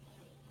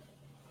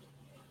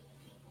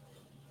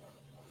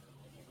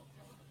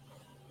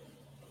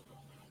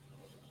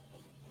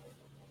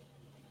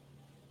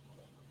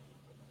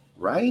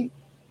 Right?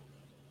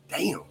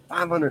 Damn,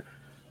 $500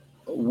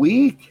 a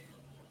week?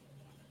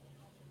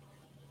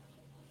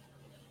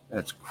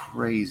 That's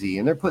crazy.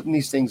 And they're putting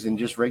these things in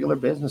just regular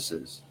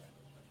businesses.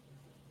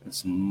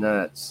 It's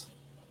nuts.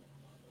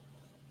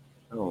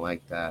 I don't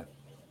like that.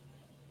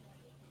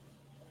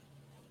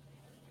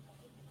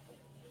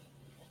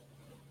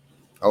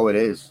 Oh, it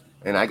is.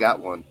 And I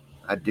got one.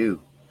 I do.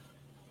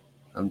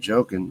 I'm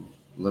joking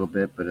a little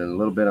bit, but in a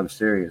little bit I'm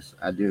serious.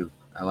 I do.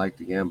 I like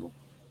to gamble.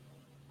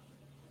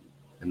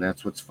 And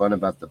that's what's fun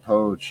about the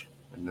Poge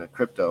and the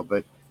crypto.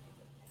 But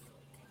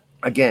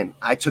again,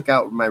 I took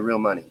out my real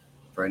money.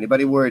 For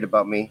anybody worried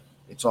about me,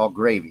 it's all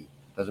gravy.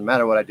 Doesn't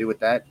matter what I do with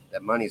that.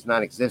 That money is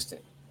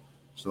non-existent.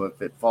 So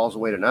if it falls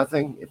away to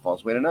nothing, it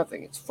falls away to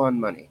nothing. It's fun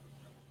money.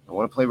 I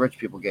want to play rich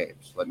people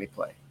games. Let me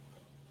play.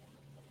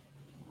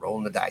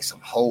 Rolling the dice.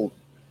 I'm holding.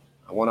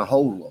 I want to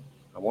hold them.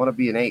 I want to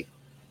be an ape.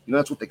 You know,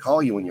 that's what they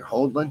call you when you're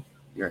holding.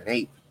 You're an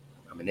ape.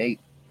 I'm an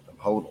ape. I'm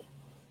holding.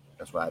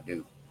 That's what I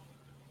do.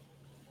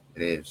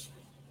 It is.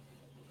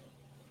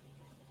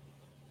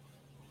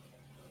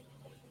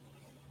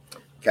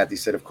 Kathy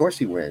said, of course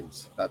he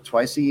wins. About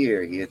twice a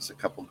year, he hits a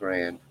couple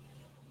grand.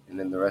 And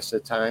then the rest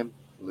of the time,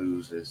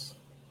 loses.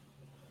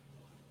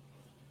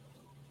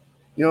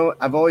 You know,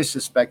 I've always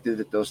suspected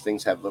that those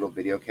things have little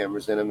video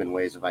cameras in them and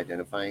ways of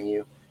identifying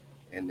you,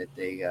 and that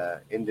they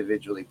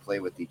individually play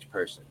with each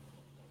person.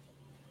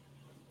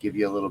 Give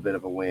you a little bit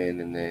of a win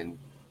and then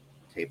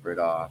taper it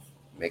off.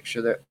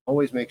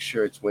 Always make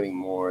sure it's winning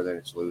more than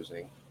it's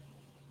losing.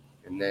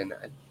 And then,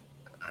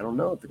 I don't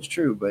know if it's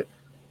true, but,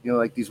 you know,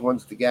 like these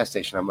ones at the gas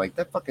station, I'm like,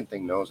 that fucking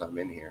thing knows I'm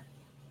in here.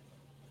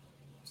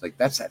 It's like,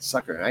 that's that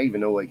sucker, and I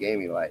even know what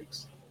game he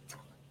likes.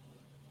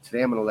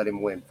 Today I'm going to let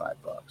him win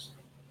 $5,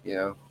 you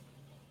know?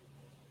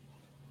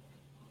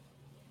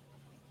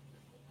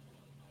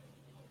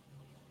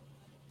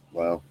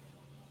 Well,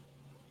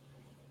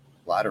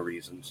 a lot of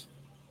reasons.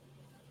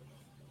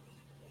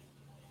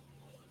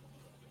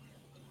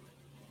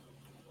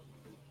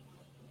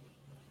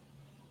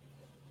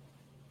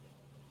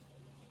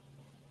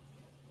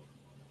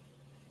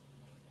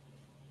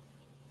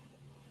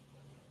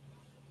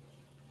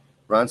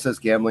 Ron says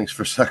gambling's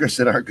for suckers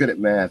that aren't good at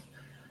math.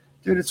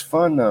 Dude, it's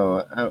fun,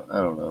 though. I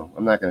don't know.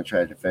 I'm not going to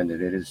try to defend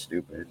it. It is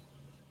stupid.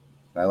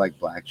 But I like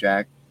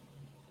blackjack.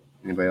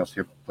 Anybody else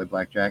here play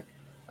blackjack?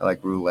 I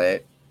like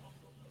roulette.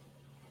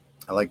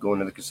 I like going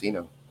to the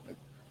casino. Like,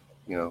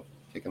 you know,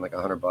 taking like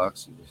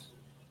 $100 and just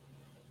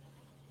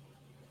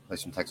play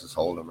some Texas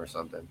Hold'em or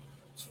something.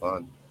 It's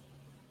fun.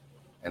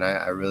 And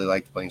I really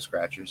liked playing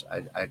scratchers.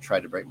 I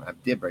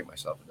did break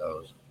myself with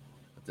those.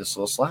 But this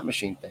little slot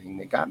machine thing,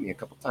 they got me a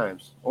couple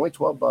times. Only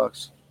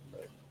 $12,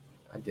 but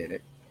I did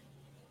it.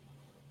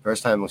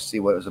 First time, let's see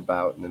what it was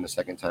about. And then the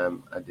second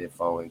time, I did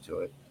fall into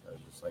it. I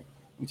was just like,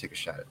 let me take a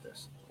shot at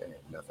this. And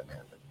nothing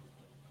happened.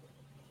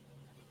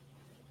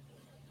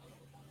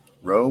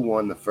 Roe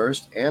won the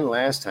first and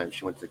last time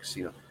she went to the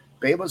casino.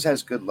 Babos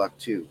has good luck,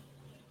 too.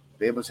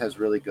 Babos has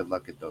really good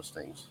luck at those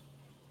things.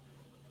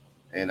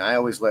 And I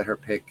always let her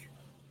pick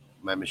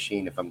my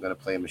machine. If I'm going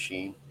to play a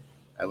machine,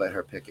 I let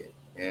her pick it.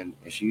 And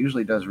she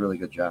usually does a really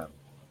good job.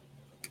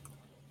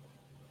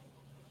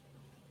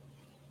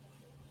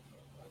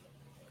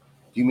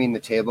 Do you mean the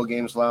table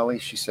games, Lolly?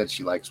 She said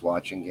she likes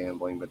watching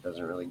gambling but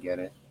doesn't really get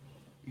it.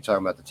 You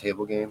talking about the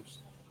table games?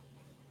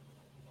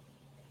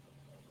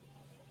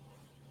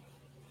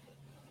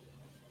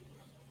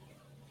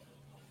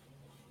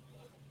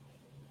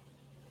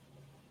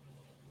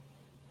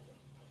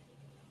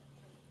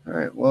 All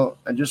right. Well,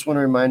 I just want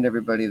to remind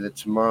everybody that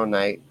tomorrow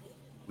night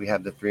we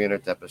have the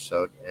 300th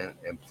episode,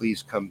 and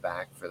please come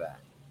back for that.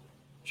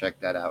 Check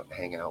that out and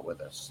hang out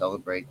with us.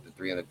 Celebrate the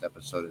 300th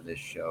episode of this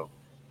show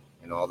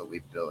and all that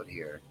we've built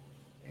here.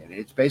 And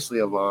it's basically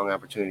a long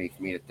opportunity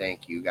for me to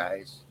thank you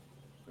guys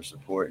for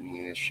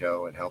supporting this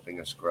show and helping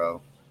us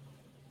grow.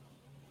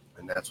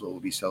 And that's what we'll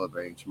be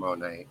celebrating tomorrow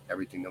night,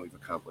 everything that we've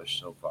accomplished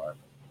so far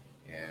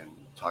and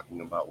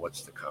talking about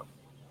what's to come.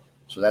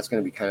 So that's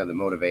going to be kind of the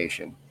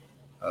motivation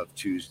of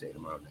Tuesday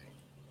tomorrow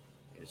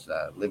night, is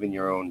living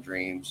your own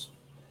dreams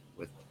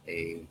with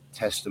a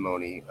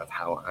testimony of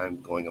how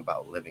I'm going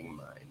about living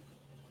mine.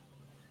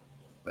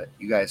 But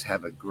you guys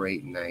have a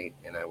great night,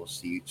 and I will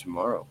see you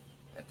tomorrow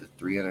at the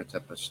 300th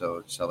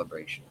episode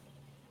celebration.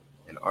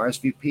 And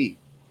RSVP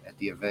at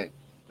the event.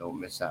 Don't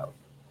miss out.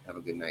 Have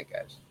a good night,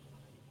 guys.